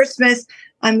during Christmas.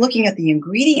 I'm looking at the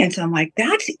ingredients. And I'm like,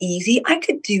 that's easy. I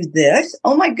could do this.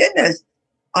 Oh, my goodness.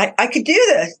 I could do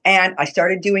this. And I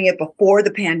started doing it before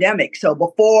the pandemic. So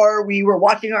before we were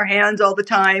washing our hands all the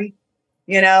time,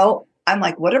 I'm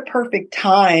like, what a perfect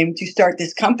time to start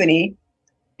this company,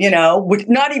 with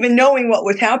not even knowing what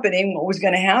was happening, what was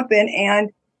going to happen.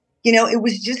 And, it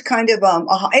was just kind of,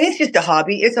 and it's just a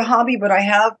hobby. It's a hobby, but I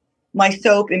have my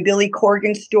soap in Billy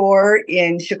Corgan's store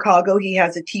in Chicago. He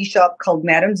has a tea shop called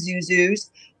Madame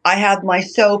Zuzu's. I have my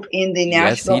soap in the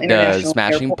Nashville International Yes, he does.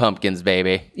 Smashing Airport. Pumpkins,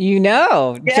 baby.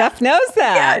 Yeah. Jeff knows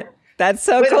that. Yeah. That's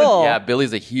so cool. Yeah,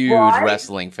 Billy's a huge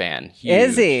wrestling fan. Huge.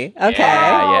 Is he? Okay.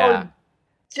 Yeah.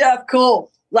 Jeff,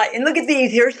 cool. And look at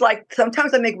these. Here's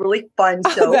sometimes I make really fun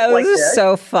soap that was this.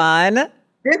 So fun.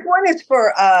 This one is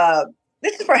for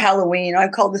Halloween. I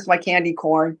call this my candy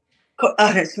corn.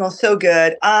 It smells so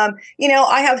good. I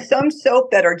have some soap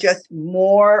that are just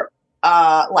more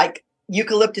like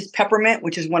eucalyptus peppermint,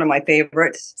 which is one of my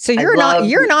favorites. So you're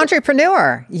an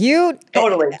entrepreneur. You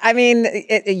totally. I mean,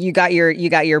 you got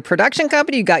your production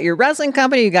company, you got your wrestling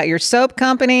company, you got your soap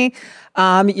company.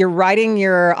 You're writing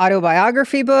your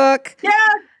autobiography book. Yeah.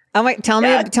 Oh wait, tell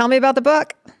me about the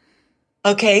book.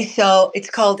 Okay, so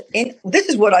it's called. This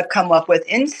is what I've come up with: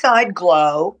 Inside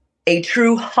Glow, a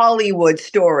true Hollywood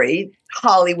story.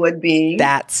 Hollywood being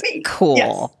that's me. Cool.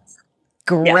 Yes.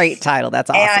 Great title. That's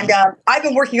awesome. And I've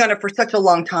been working on it for such a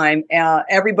long time.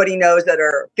 Everybody knows that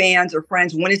are fans or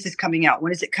friends. When is this coming out?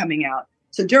 When is it coming out?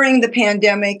 So during the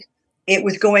pandemic, it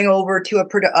was going over to a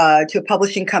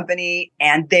publishing company,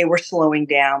 and they were slowing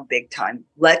down big time.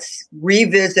 Let's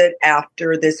revisit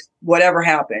after this, whatever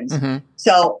happens. Mm-hmm.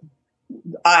 So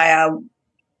I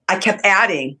kept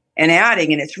adding, and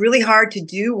it's really hard to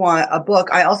do a book.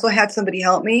 I also had somebody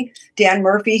help me, Dan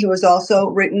Murphy, who has also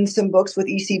written some books with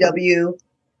ECW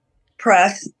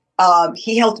Press.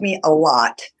 He helped me a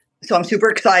lot. So I'm super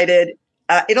excited.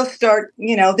 It'll start,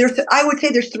 I would say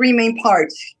there's three main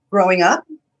parts: growing up,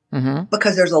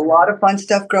 because there's a lot of fun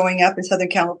stuff growing up in Southern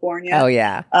California. Oh,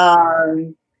 yeah.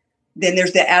 Then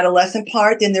there's the adolescent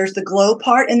part, then there's the glow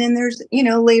part, and then there's,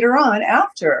 later on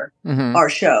after our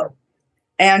show.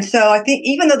 And so I think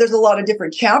even though there's a lot of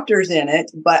different chapters in it,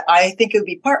 but I think it would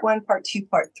be part 1, part 2,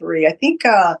 part 3. I think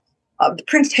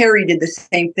Prince Harry did the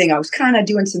same thing. I was kind of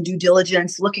doing some due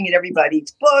diligence, looking at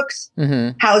everybody's books.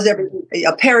 How's everything?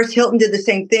 Paris Hilton did the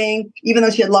same thing. Even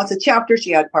though she had lots of chapters,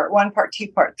 she had part 1, part 2,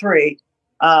 part 3.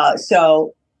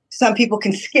 So some people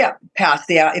can skip past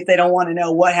if they don't want to know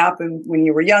what happened when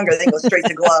you were younger. They go straight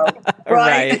to glow,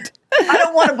 right? I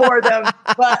don't want to bore them,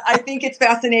 but I think it's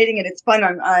fascinating and it's fun.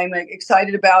 I'm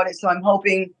excited about it. So I'm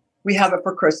hoping we have it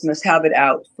for Christmas, have it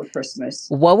out for Christmas.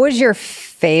 What was your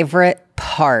favorite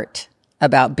part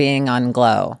about being on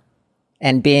Glow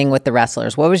and being with the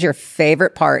wrestlers? What was your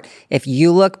favorite part if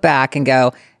you look back and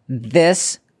go,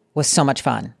 this was so much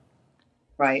fun?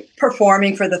 Right.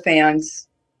 Performing for the fans.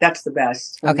 That's the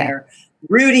best. When they're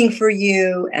rooting for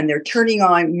you and they're turning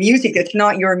on music that's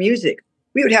not your music.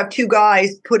 We would have two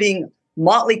guys putting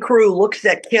Motley Crue Looks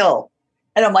That Kill.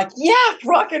 And I'm like, yes,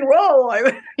 rock and roll.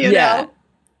 You know?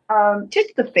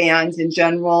 Just the fans in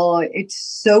general. It's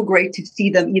so great to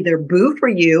see them either boo for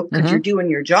you because you're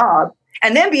doing your job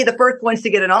and then be the first ones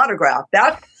to get an autograph.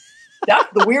 That's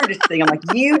the weirdest thing. I'm like,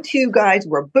 you two guys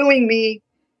were booing me.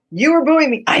 You were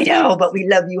booing me. I know, but we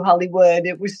love you, Hollywood.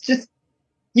 It was just,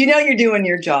 you're doing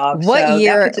your job. What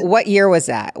year was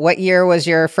that? What year was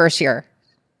your first year?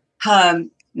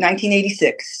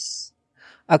 1986.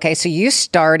 Okay. So you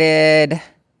started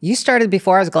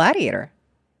before I was Gladiator.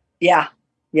 Yeah.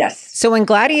 Yes. So when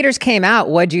Gladiators came out,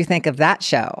 what did you think of that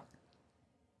show?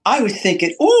 I was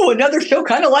thinking, ooh, another show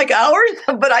kind of like ours,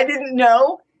 but I didn't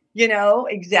know,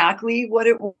 exactly what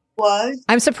it was.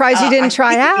 I'm surprised you didn't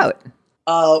try it out.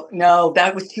 Oh, no,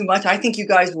 that was too much. I think you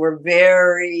guys were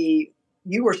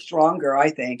you were stronger,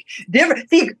 I think. Different.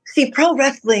 See, pro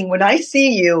wrestling, when I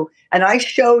see you and I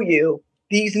show you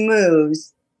these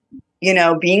moves,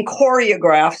 being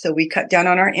choreographed, so we cut down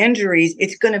on our injuries,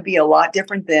 it's going to be a lot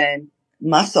different than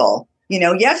muscle.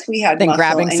 Yes, we had muscle.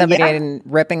 Grabbing somebody and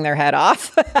ripping their head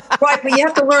off. Right, but you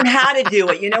have to learn how to do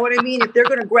it. You know what I mean? If they're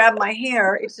going to grab my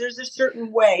hair, there's a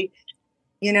certain way,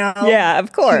 Yeah,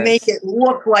 of course. To make it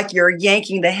look like you're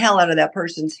yanking the hell out of that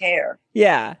person's hair.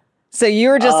 Yeah. So you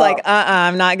were just like,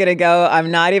 I'm not going to go.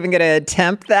 I'm not even going to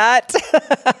attempt that.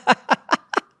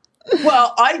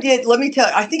 Well, I did. Let me tell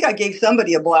you, I think I gave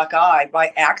somebody a black eye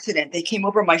by accident. They came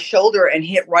over my shoulder and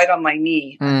hit right on my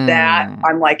knee. That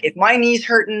I'm like, if my knee's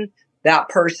hurting, that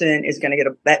person is going to get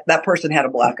that person had a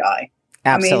black eye.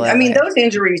 Absolutely. I mean, those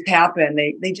injuries happen.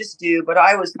 They just do. But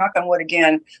I was, knock on wood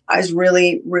again, I was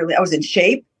really, really, I was in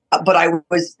shape. But I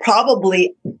was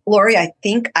probably, Lori, I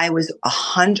think I was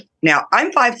 100. Now, I'm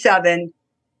 5'7",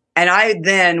 And I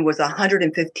then was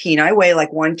 115. I weigh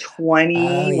like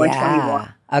 120,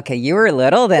 121. Okay, you were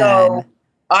little then. So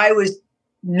I was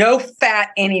no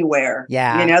fat anywhere.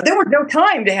 Yeah. You know, there was no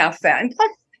time to have fat. And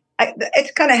plus,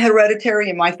 it's kind of hereditary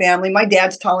in my family. My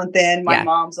dad's tall and thin. My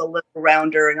mom's a little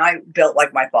rounder, and I built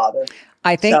like my father.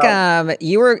 I think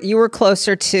you were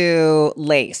closer to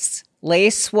Lace.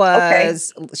 Lace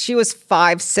was she was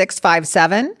 5'6",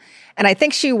 5'7", and I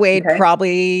think she weighed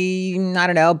probably, I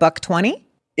don't know, $120.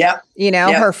 Yeah. You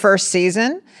know, her first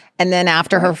season. And then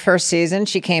after her first season,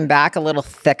 she came back a little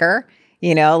thicker,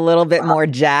 you know, a little bit more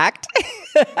jacked,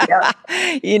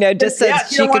 you know, just so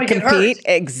she could compete.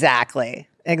 Exactly.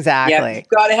 Yeah, you've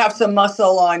got to have some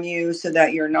muscle on you so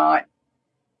that you're not.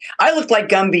 I looked like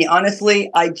Gumby.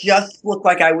 Honestly, I just looked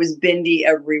like I was bendy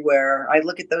everywhere. I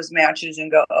look at those matches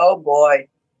and go, oh boy.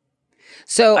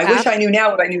 So I wish I knew now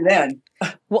what I knew then.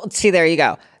 Well, see, there you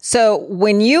go. So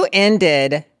when you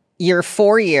ended your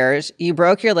 4 years, you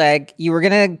broke your leg, you were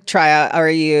going to try out, or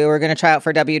you were going to try out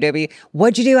for WWE.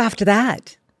 What'd you do after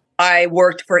that? I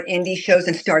worked for indie shows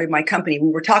and started my company. We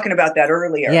were talking about that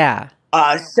earlier. Yeah.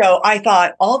 So I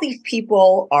thought all these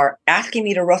people are asking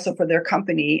me to wrestle for their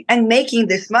company and making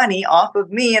this money off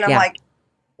of me. And I'm like,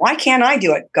 why can't I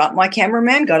do it? Got my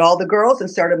cameraman, got all the girls, and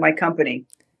started my company.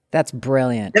 That's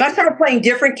brilliant. Then I started playing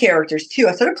different characters too.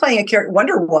 I started playing a character,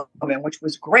 Wonder Woman, which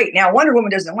was great. Now, Wonder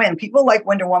Woman doesn't win. People like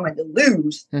Wonder Woman to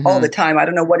lose all the time. I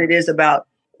don't know what it is about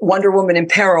Wonder Woman in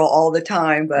peril all the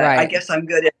time, but I guess I'm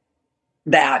good at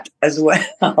that as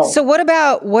well. So what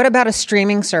about a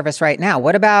streaming service right now?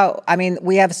 What about, I mean,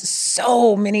 we have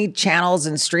so many channels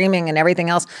and streaming and everything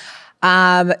else.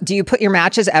 Do you put your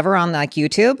matches ever on like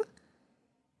YouTube?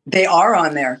 They are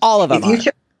on there. All of them are.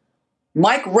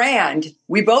 Mike Rand,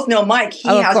 we both know Mike. He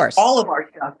has all of our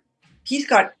stuff. He's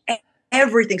got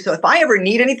everything. So if I ever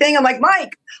need anything, I'm like,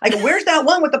 Mike, I go, where's that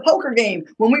one with the poker game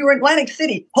when we were in Atlantic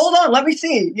City? Hold on, let me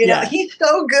see. You know, he's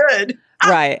so good.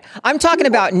 Right. I'm talking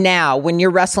about now, when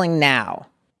you're wrestling now.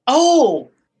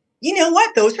 Oh, you know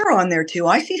what? Those are on there too.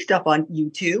 I see stuff on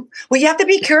YouTube. Well, you have to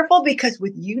be careful because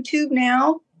with YouTube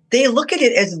now, they look at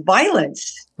it as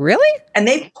violence. Really? And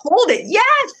they've pulled it.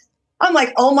 Yes. I'm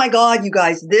like, oh my God, you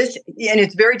guys, this, and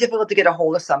it's very difficult to get a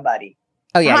hold of somebody.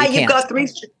 Oh yeah. You've got three.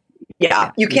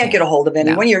 Yeah. You can't get a hold of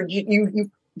anyone. No.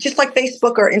 You just like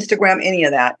Facebook or Instagram, any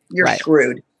of that, you're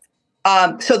screwed.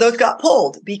 So those got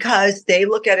pulled because they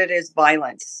look at it as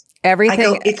violence.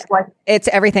 Everything. It's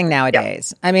everything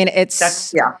nowadays. Yeah. I mean,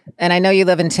 and I know you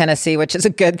live in Tennessee, which is a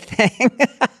good thing.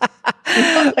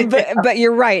 but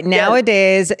you're right.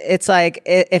 Nowadays, it's like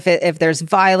if there's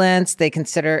violence, they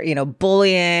consider,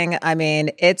 bullying. I mean,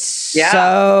 it's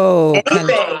so.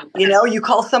 Anything, you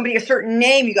call somebody a certain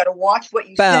name, you got to watch what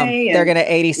you say. They're going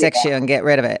to 86 you and get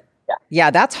rid of it. Yeah,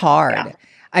 that's hard. Yeah.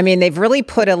 I mean, they've really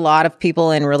put a lot of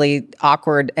people in really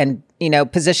awkward and,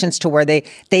 positions to where they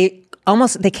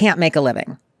can't make a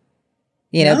living,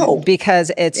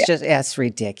 because it's just, it's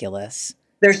ridiculous.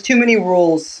 There's too many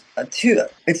rules.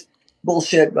 It's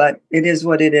bullshit, but it is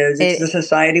what it is. It's the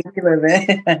society we live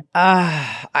in.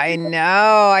 I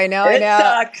know. It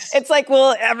sucks. It's like,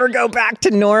 will it ever go back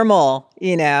to normal,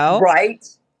 Right.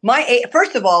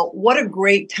 First of all, what a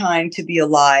great time to be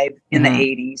alive in the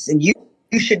 80s. And you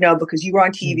should know because you were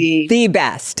on TV. The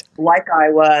best. Like I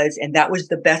was. And that was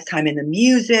the best time in the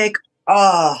music.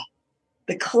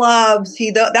 The clubs.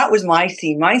 See, that was my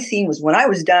scene. My scene was when I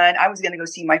was done, I was going to go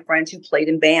see my friends who played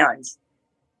in bands.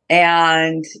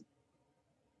 And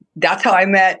that's how I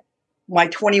met my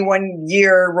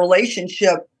 21-year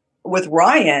relationship with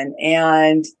Ryan.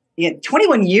 And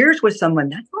 21 years with someone,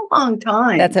 that's a long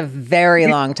time. That's a very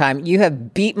long time. You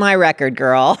have beat my record,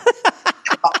 girl.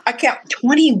 I can't.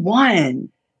 21.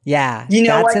 Yeah. You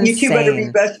know what? You two better be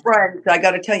best friends. I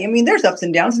got to tell you. I mean, there's ups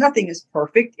and downs. Nothing is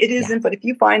perfect. It isn't. Yeah. But if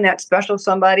you find that special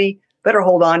somebody, better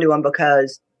hold on to them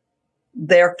because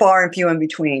they're far and few in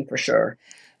between for sure.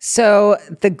 So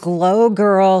the Glow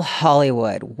Girl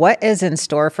Hollywood, what is in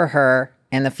store for her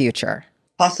in the future?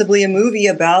 Possibly a movie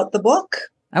about the book.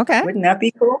 Okay. Wouldn't that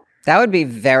be cool? That would be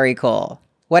very cool.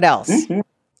 What else? Mm-hmm.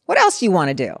 What else do you want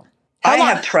to do? I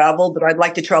have traveled, but I'd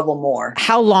like to travel more.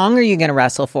 How long are you going to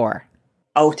wrestle for?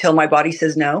 Oh, till my body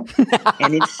says no.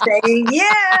 And it's saying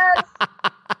yes.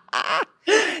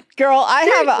 Girl,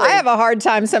 I have a hard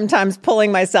time sometimes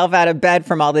pulling myself out of bed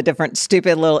from all the different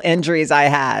stupid little injuries I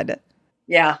had.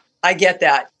 Yeah, I get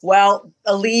that. Well,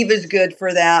 a leave is good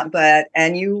for that.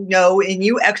 And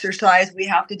you exercise, we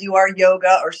have to do our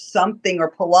yoga or something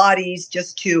or Pilates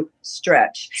just to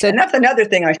stretch. And that's another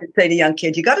thing I should say to young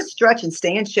kids. You got to stretch and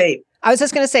stay in shape. I was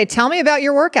just going to say, tell me about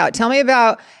your workout. Tell me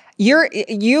about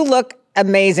you look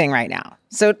amazing right now.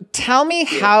 So tell me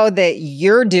how that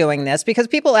you're doing this, because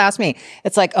people ask me,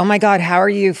 it's like, oh my God, how are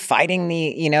you fighting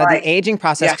the, the aging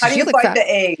process? Yeah. How do you fight the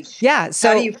age? Yeah.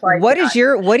 So what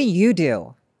do you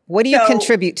do? What do you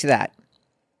contribute to that?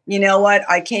 You know what?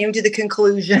 I came to the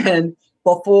conclusion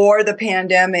before the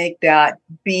pandemic that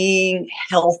being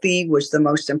healthy was the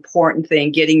most important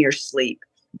thing, getting your sleep.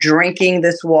 Drinking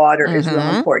this water is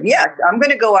really important. Yes, I'm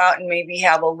going to go out and maybe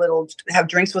have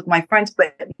drinks with my friends,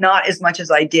 but not as much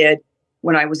as I did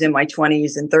when I was in my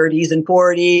 20s and 30s and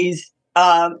 40s.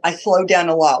 I slowed down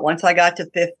a lot. Once I got to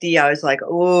 50, I was like,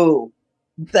 ooh,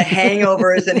 the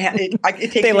hangovers and it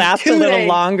takes they last a little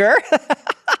longer.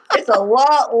 It's a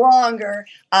lot longer.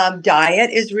 Diet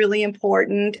is really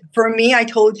important. For me, I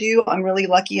told you, I'm really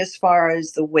lucky as far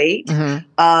as the weight.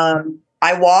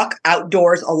 I walk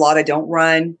outdoors a lot. I don't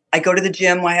run. I go to the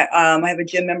gym. I have a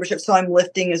gym membership, so I'm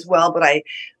lifting as well. But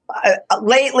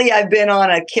lately I've been on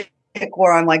a kick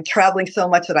where I'm like traveling so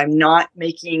much that I'm not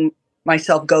making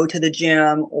myself go to the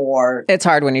gym or. It's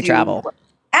hard when you travel.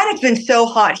 And it's been so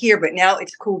hot here, but now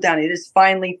it's cooled down. It is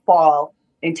finally fall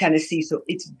in Tennessee, so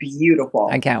it's beautiful.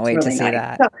 I can't wait to see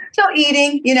that. So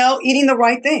eating, eating the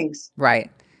right things.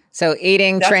 Right. So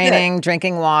eating, training,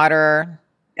 drinking water.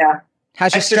 Yeah.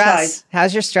 How's your stress?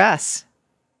 How's your stress?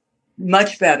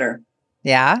 Much better.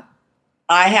 Yeah.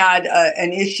 I had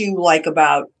an issue like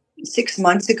about 6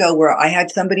 months ago where I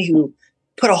had somebody who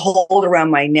put a hold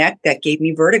around my neck that gave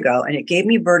me vertigo, and it gave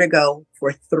me vertigo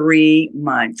for 3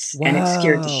 months. Whoa. And it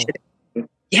scared the shit out of me.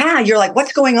 Yeah. You're like,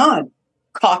 what's going on?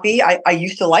 Coffee. I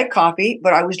used to like coffee,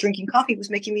 but I was drinking coffee. It was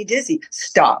making me dizzy.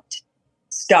 Stopped.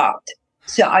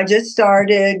 So I just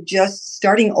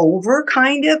starting over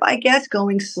kind of, I guess,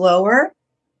 going slower.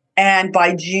 And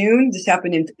by June, this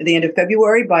happened in the end of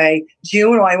February. By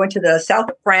June, when I went to the south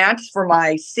of France for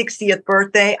my 60th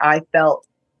birthday, I felt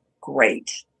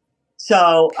great.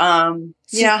 So,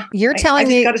 yeah. You're telling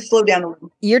me, got to slow down a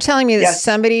little. You're telling me that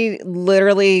somebody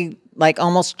literally like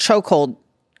almost a chokehold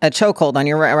on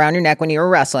around your neck when you were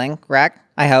wrestling, correct?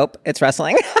 I hope it's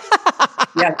wrestling.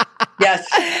 Yes.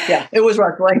 Yeah. It was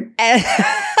wrestling.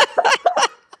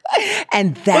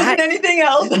 And that wasn't anything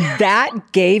else. That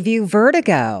gave you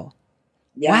vertigo.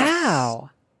 Yes. Wow.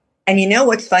 And you know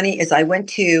what's funny is I went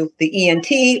to the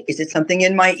ENT. Is it something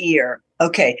in my ear?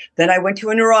 Okay. Then I went to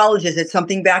a neurologist. It's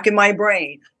something back in my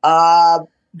brain.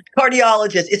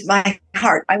 Cardiologist. It's my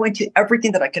heart. I went to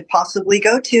everything that I could possibly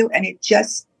go to, and it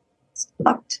just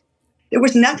stopped. There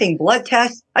was nothing. Blood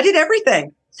tests. I did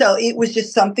everything. So it was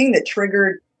just something that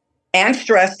triggered, and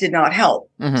stress did not help.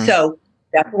 So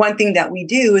that's one thing that we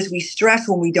do is we stress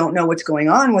when we don't know what's going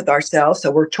on with ourselves.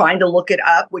 So we're trying to look it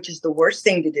up, which is the worst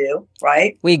thing to do,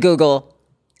 right? We Google.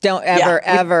 Don't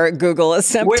ever Google a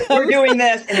symptom. We're doing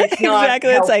this, and it's not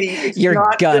exactly. healthy. It's like you're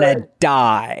gonna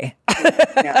die.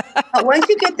 Once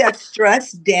you get that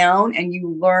stress down and you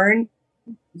learn,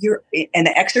 and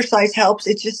the exercise helps.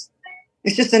 It's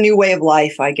just a new way of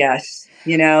life, I guess. As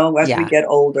we get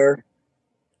older.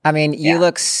 I mean, you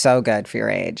look so good for your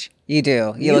age. You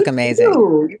do. You look amazing.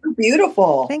 You're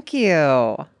beautiful. Thank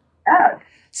you. Yes.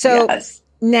 So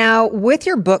now with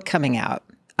your book coming out,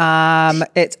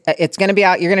 it's going to be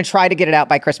out. You're going to try to get it out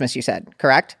by Christmas, you said,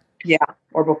 correct? Yeah.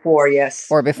 Or before, yes.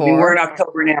 Or before. I mean, we're in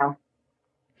October now.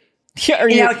 Yeah,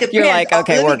 you're like,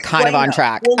 okay, we're kind of on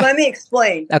track. Well, let me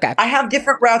explain. Okay. I have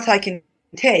different routes I can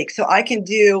take. So I can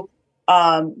do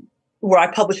where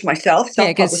I publish myself,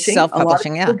 self-publishing.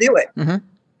 Self-publishing, a lot of people do it. Mm-hmm.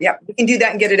 Yeah, we can do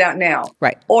that and get it out now.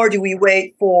 Right. Or do we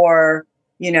wait for,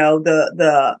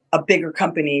 a bigger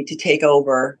company to take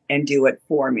over and do it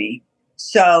for me?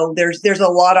 So there's a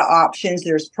lot of options.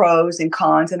 There's pros and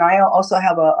cons. And I also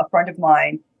have a friend of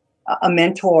mine, a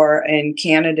mentor in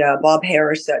Canada, Bob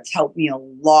Harris, that's helped me a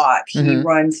lot. He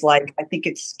runs I think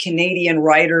it's Canadian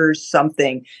Writers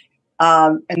something.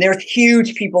 And there's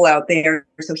huge people out there.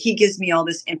 So he gives me all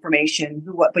this information,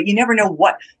 but you never know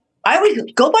what. I always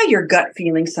go by your gut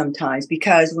feeling sometimes,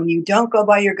 because when you don't go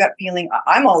by your gut feeling,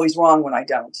 I'm always wrong when I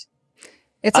don't.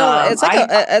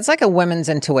 It's like a women's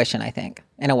intuition, I think,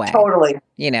 in a way. Totally.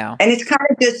 And it's kind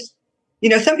of just,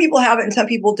 some people have it and some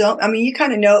people don't. I mean, you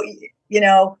kind of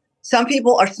know, some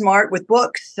people are smart with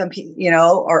books, some people,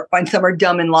 and some are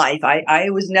dumb in life. I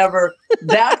was never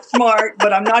that smart,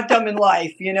 but I'm not dumb in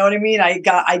life. You know what I mean?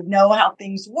 I know how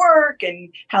things work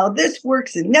and how this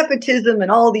works, and nepotism and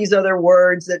all these other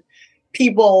words that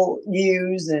people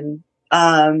use. And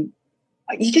I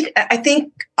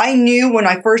think I knew when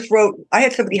I first wrote, I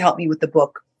had somebody help me with the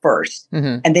book first,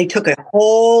 and they took a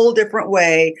whole different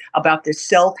way about this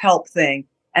self-help thing.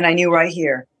 And I knew right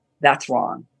here, that's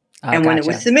wrong. And when it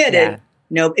was submitted,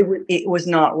 no, it was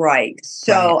not right.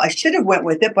 So I should have went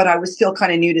with it, but I was still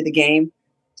kind of new to the game.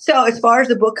 So as far as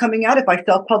the book coming out, if I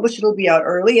self-publish, it'll be out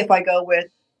early. If I go with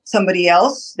somebody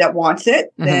else that wants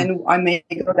it, then I may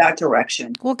go that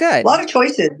direction. Well, good. A lot of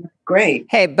choices. Great.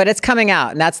 Hey, but it's coming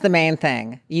out, and that's the main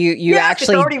thing. You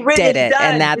actually did it,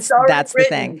 and that's the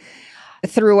thing.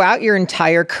 Throughout your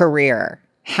entire career,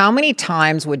 how many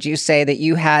times would you say that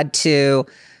you had to,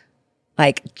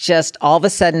 like, just all of a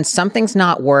sudden something's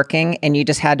not working, and you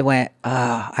just had to went,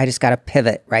 I just got to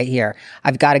pivot right here.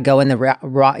 I've got to go in the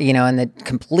in the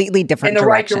completely different in the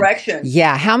direction. right direction.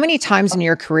 Yeah. How many times in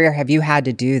your career have you had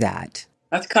to do that?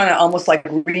 That's kind of almost like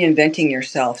reinventing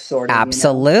yourself, sort of.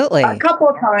 Absolutely. A couple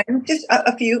of times, just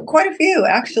a few, quite a few,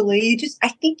 actually. I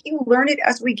think you learn it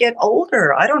as we get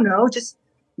older. I don't know, just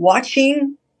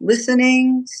watching,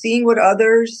 listening, seeing what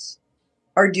others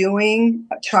are doing,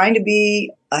 trying to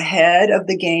be ahead of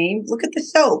the game. Look at the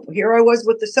soap. Here I was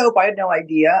with the soap. I had no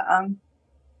idea.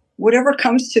 Whatever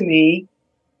comes to me,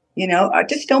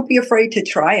 just don't be afraid to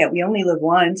try it. We only live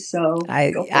once, so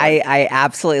I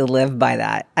absolutely live by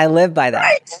that. I live by that.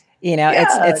 Right.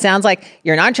 It sounds like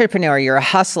you're an entrepreneur, you're a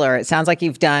hustler. It sounds like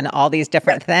you've done all these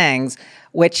different things,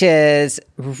 which is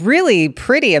really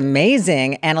pretty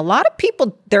amazing. And a lot of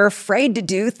people, they're afraid to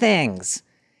do things,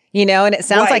 and it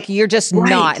sounds like you're just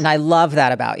not. And I love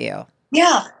that about you.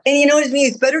 Yeah. And you know what I mean?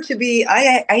 It's better to be,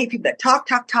 I hate people that talk,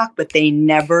 but they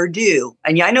never do.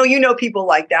 And I know you know people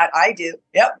like that. I do.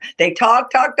 Yep. They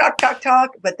talk,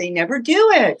 but they never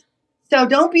do it. So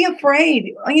don't be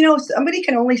afraid. Somebody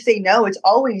can only say no. It's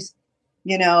always,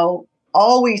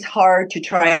 always hard to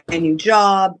try a new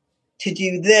job, to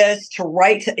do this, to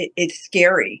write. It's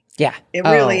scary. Yeah. It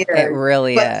really is. It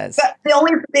really is. But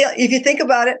if you think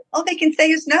about it, all they can say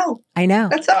is no. I know.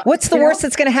 That's all. What's the worst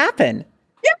that's going to happen?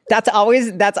 Yeah. That's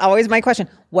always my question.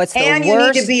 What's the worst you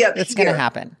need to be that's going to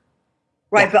happen?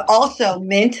 Right. Yeah. But also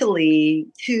mentally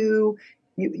too,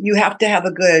 you have to have a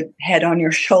good head on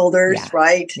your shoulders,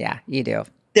 right? Yeah, you do.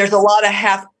 There's a lot of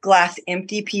half glass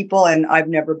empty people, and I've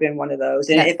never been one of those.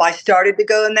 And if I started to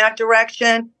go in that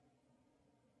direction,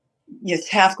 it's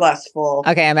half glass full.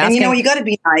 Okay, I'm asking. And you got to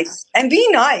be nice. And be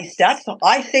nice.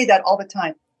 I say that all the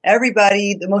time.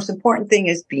 Everybody, the most important thing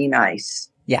is be nice.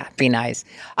 Yeah, be nice.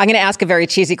 I'm going to ask a very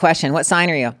cheesy question. What sign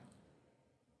are you?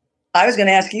 I was going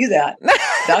to ask you that.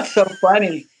 That's so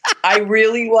funny. I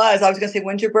really was. I was going to say,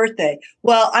 when's your birthday?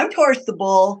 Well, I'm Taurus the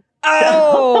Bull.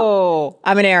 Oh,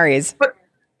 I'm an Aries.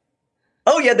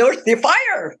 The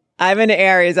fire. I'm an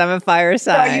Aries. I'm a fire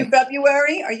sign. So are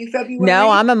you February?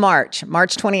 No, I'm a March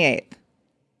 28th.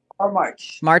 Or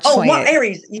March. March 28th.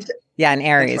 Aries. Yeah, an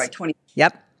Aries. That's right, 20.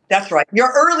 Yep. That's right.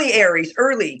 You're early Aries,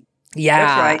 early. Yeah,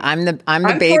 that's right. I'm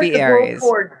the baby Aries.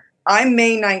 I'm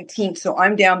May 19th, so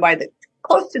I'm down by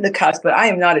close to the cusp, but I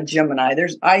am not a Gemini.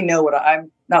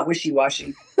 I'm not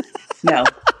wishy-washy. No.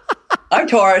 I'm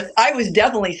Taurus. I was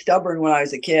definitely stubborn when I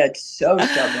was a kid. So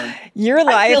stubborn. Your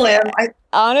life,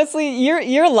 honestly,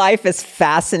 your life is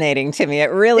fascinating to me.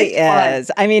 It really is.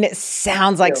 Fun. I mean, it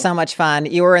sounds like so much fun.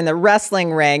 You were in the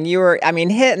wrestling ring. You were,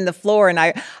 hitting the floor. And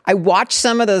I watched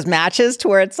some of those matches to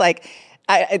where it's like,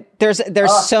 there's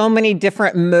so many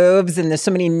different moves and there's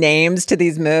so many names to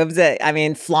these moves that,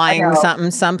 flying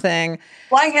something.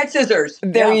 Flying head scissors.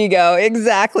 There you go.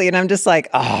 Exactly. And I'm just like,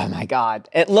 oh my God,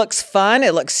 it looks fun.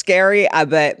 It looks scary.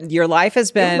 But your life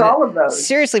has been all of those.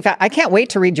 Seriously. I can't wait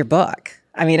to read your book.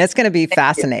 It's going to be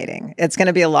fascinating. It's going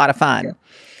to be a lot of fun.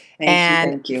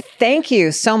 Thank you. Thank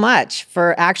you so much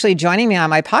for actually joining me on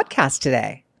my podcast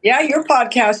today. Yeah, your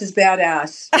podcast is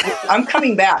badass. I'm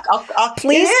coming back.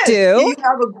 Please do. You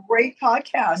have a great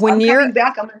podcast. Coming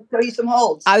back, I'm going to show you some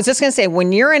holds. I was just going to say,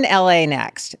 when you're in LA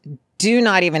next, do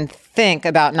not even think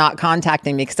about not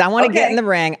contacting me because I want to get in the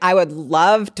ring. I would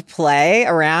love to play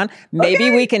around.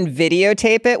 Maybe we can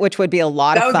videotape it, which would be a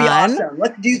lot of fun. That would be awesome.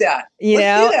 Let's do that. Do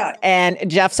that. And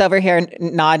Jeff's over here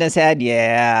nodding his head.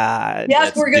 Yeah.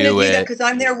 Yes, we're going to do that because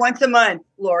I'm there once a month,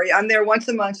 Lori. I'm there once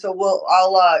a month, so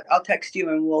I'll text you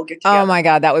and we'll get together. Oh my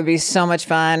God, that would be so much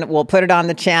fun. We'll put it on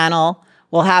the channel.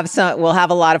 We'll have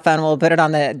a lot of fun. We'll put it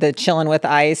on the Chillin' with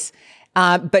Ice.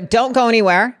 But don't go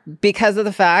anywhere because of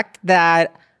the fact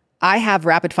that I have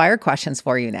rapid fire questions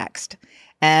for you next.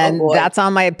 And that's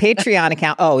on my Patreon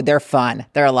account. Oh, they're fun.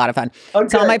 They're a lot of fun. Okay.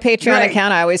 It's on my Patreon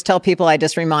account. I always tell people, I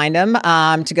just remind them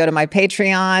to go to my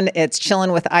Patreon. It's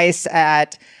Chillin' with Ice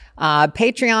at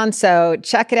Patreon. So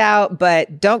check it out,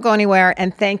 but don't go anywhere.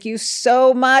 And thank you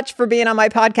so much for being on my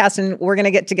podcast. And we're going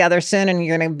to get together soon and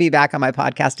you're going to be back on my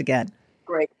podcast again.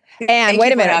 Great. And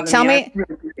wait a minute.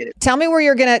 Tell me where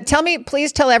you're going to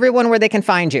please tell everyone where they can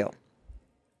find you.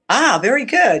 Very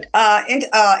good.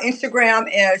 Instagram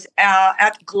is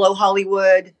at Glow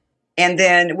Hollywood. And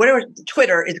then whatever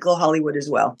Twitter is Glow Hollywood as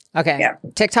well. Okay. Yeah.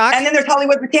 TikTok? And then there's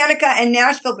Hollywood Botanica and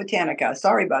Nashville Botanica.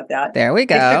 Sorry about that. There we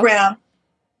go.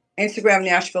 Instagram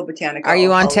Nashville Botanica. Are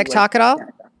you on Hollywood TikTok at all?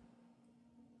 Botanica.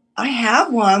 I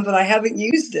have one, but I haven't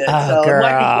used it. Oh, so girl. it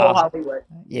might be Glow Hollywood.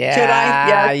 Yeah. Should I?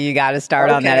 Yes. You got to start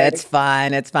on that. It's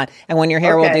fun. It's fun. And when you're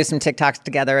here, we'll do some TikToks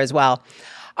together as well.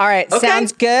 All right. Okay.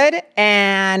 Sounds good.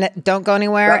 And don't go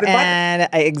anywhere. Rapid and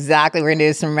exactly. We're going to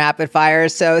do some rapid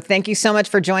fires. So thank you so much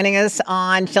for joining us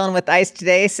on Chilling with Ice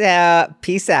today. So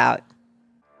peace out.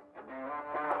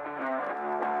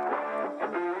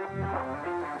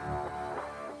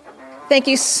 Thank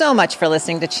you so much for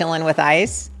listening to Chillin' with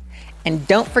Ice. And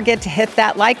don't forget to hit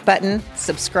that like button,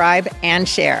 subscribe, and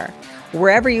share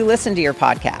wherever you listen to your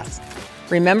podcast.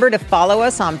 Remember to follow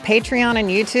us on Patreon and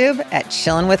YouTube at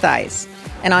Chillin' with Ice.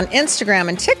 And on Instagram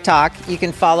and TikTok, you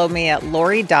can follow me at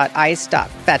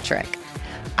lori.ice.fetrick.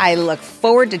 I look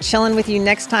forward to chilling with you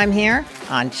next time here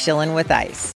on Chillin' with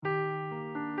Ice.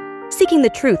 Seeking the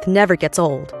truth never gets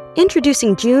old.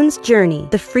 Introducing June's Journey,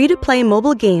 the free-to-play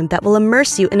mobile game that will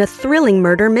immerse you in a thrilling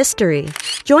murder mystery.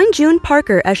 Join June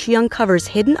Parker as she uncovers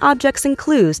hidden objects and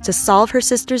clues to solve her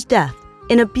sister's death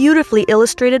in a beautifully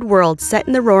illustrated world set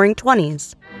in the Roaring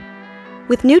 20s.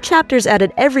 With new chapters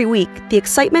added every week, the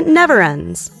excitement never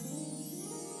ends.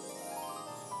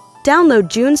 Download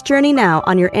June's Journey now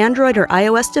on your Android or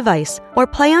iOS device, or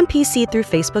play on PC through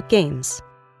Facebook Games.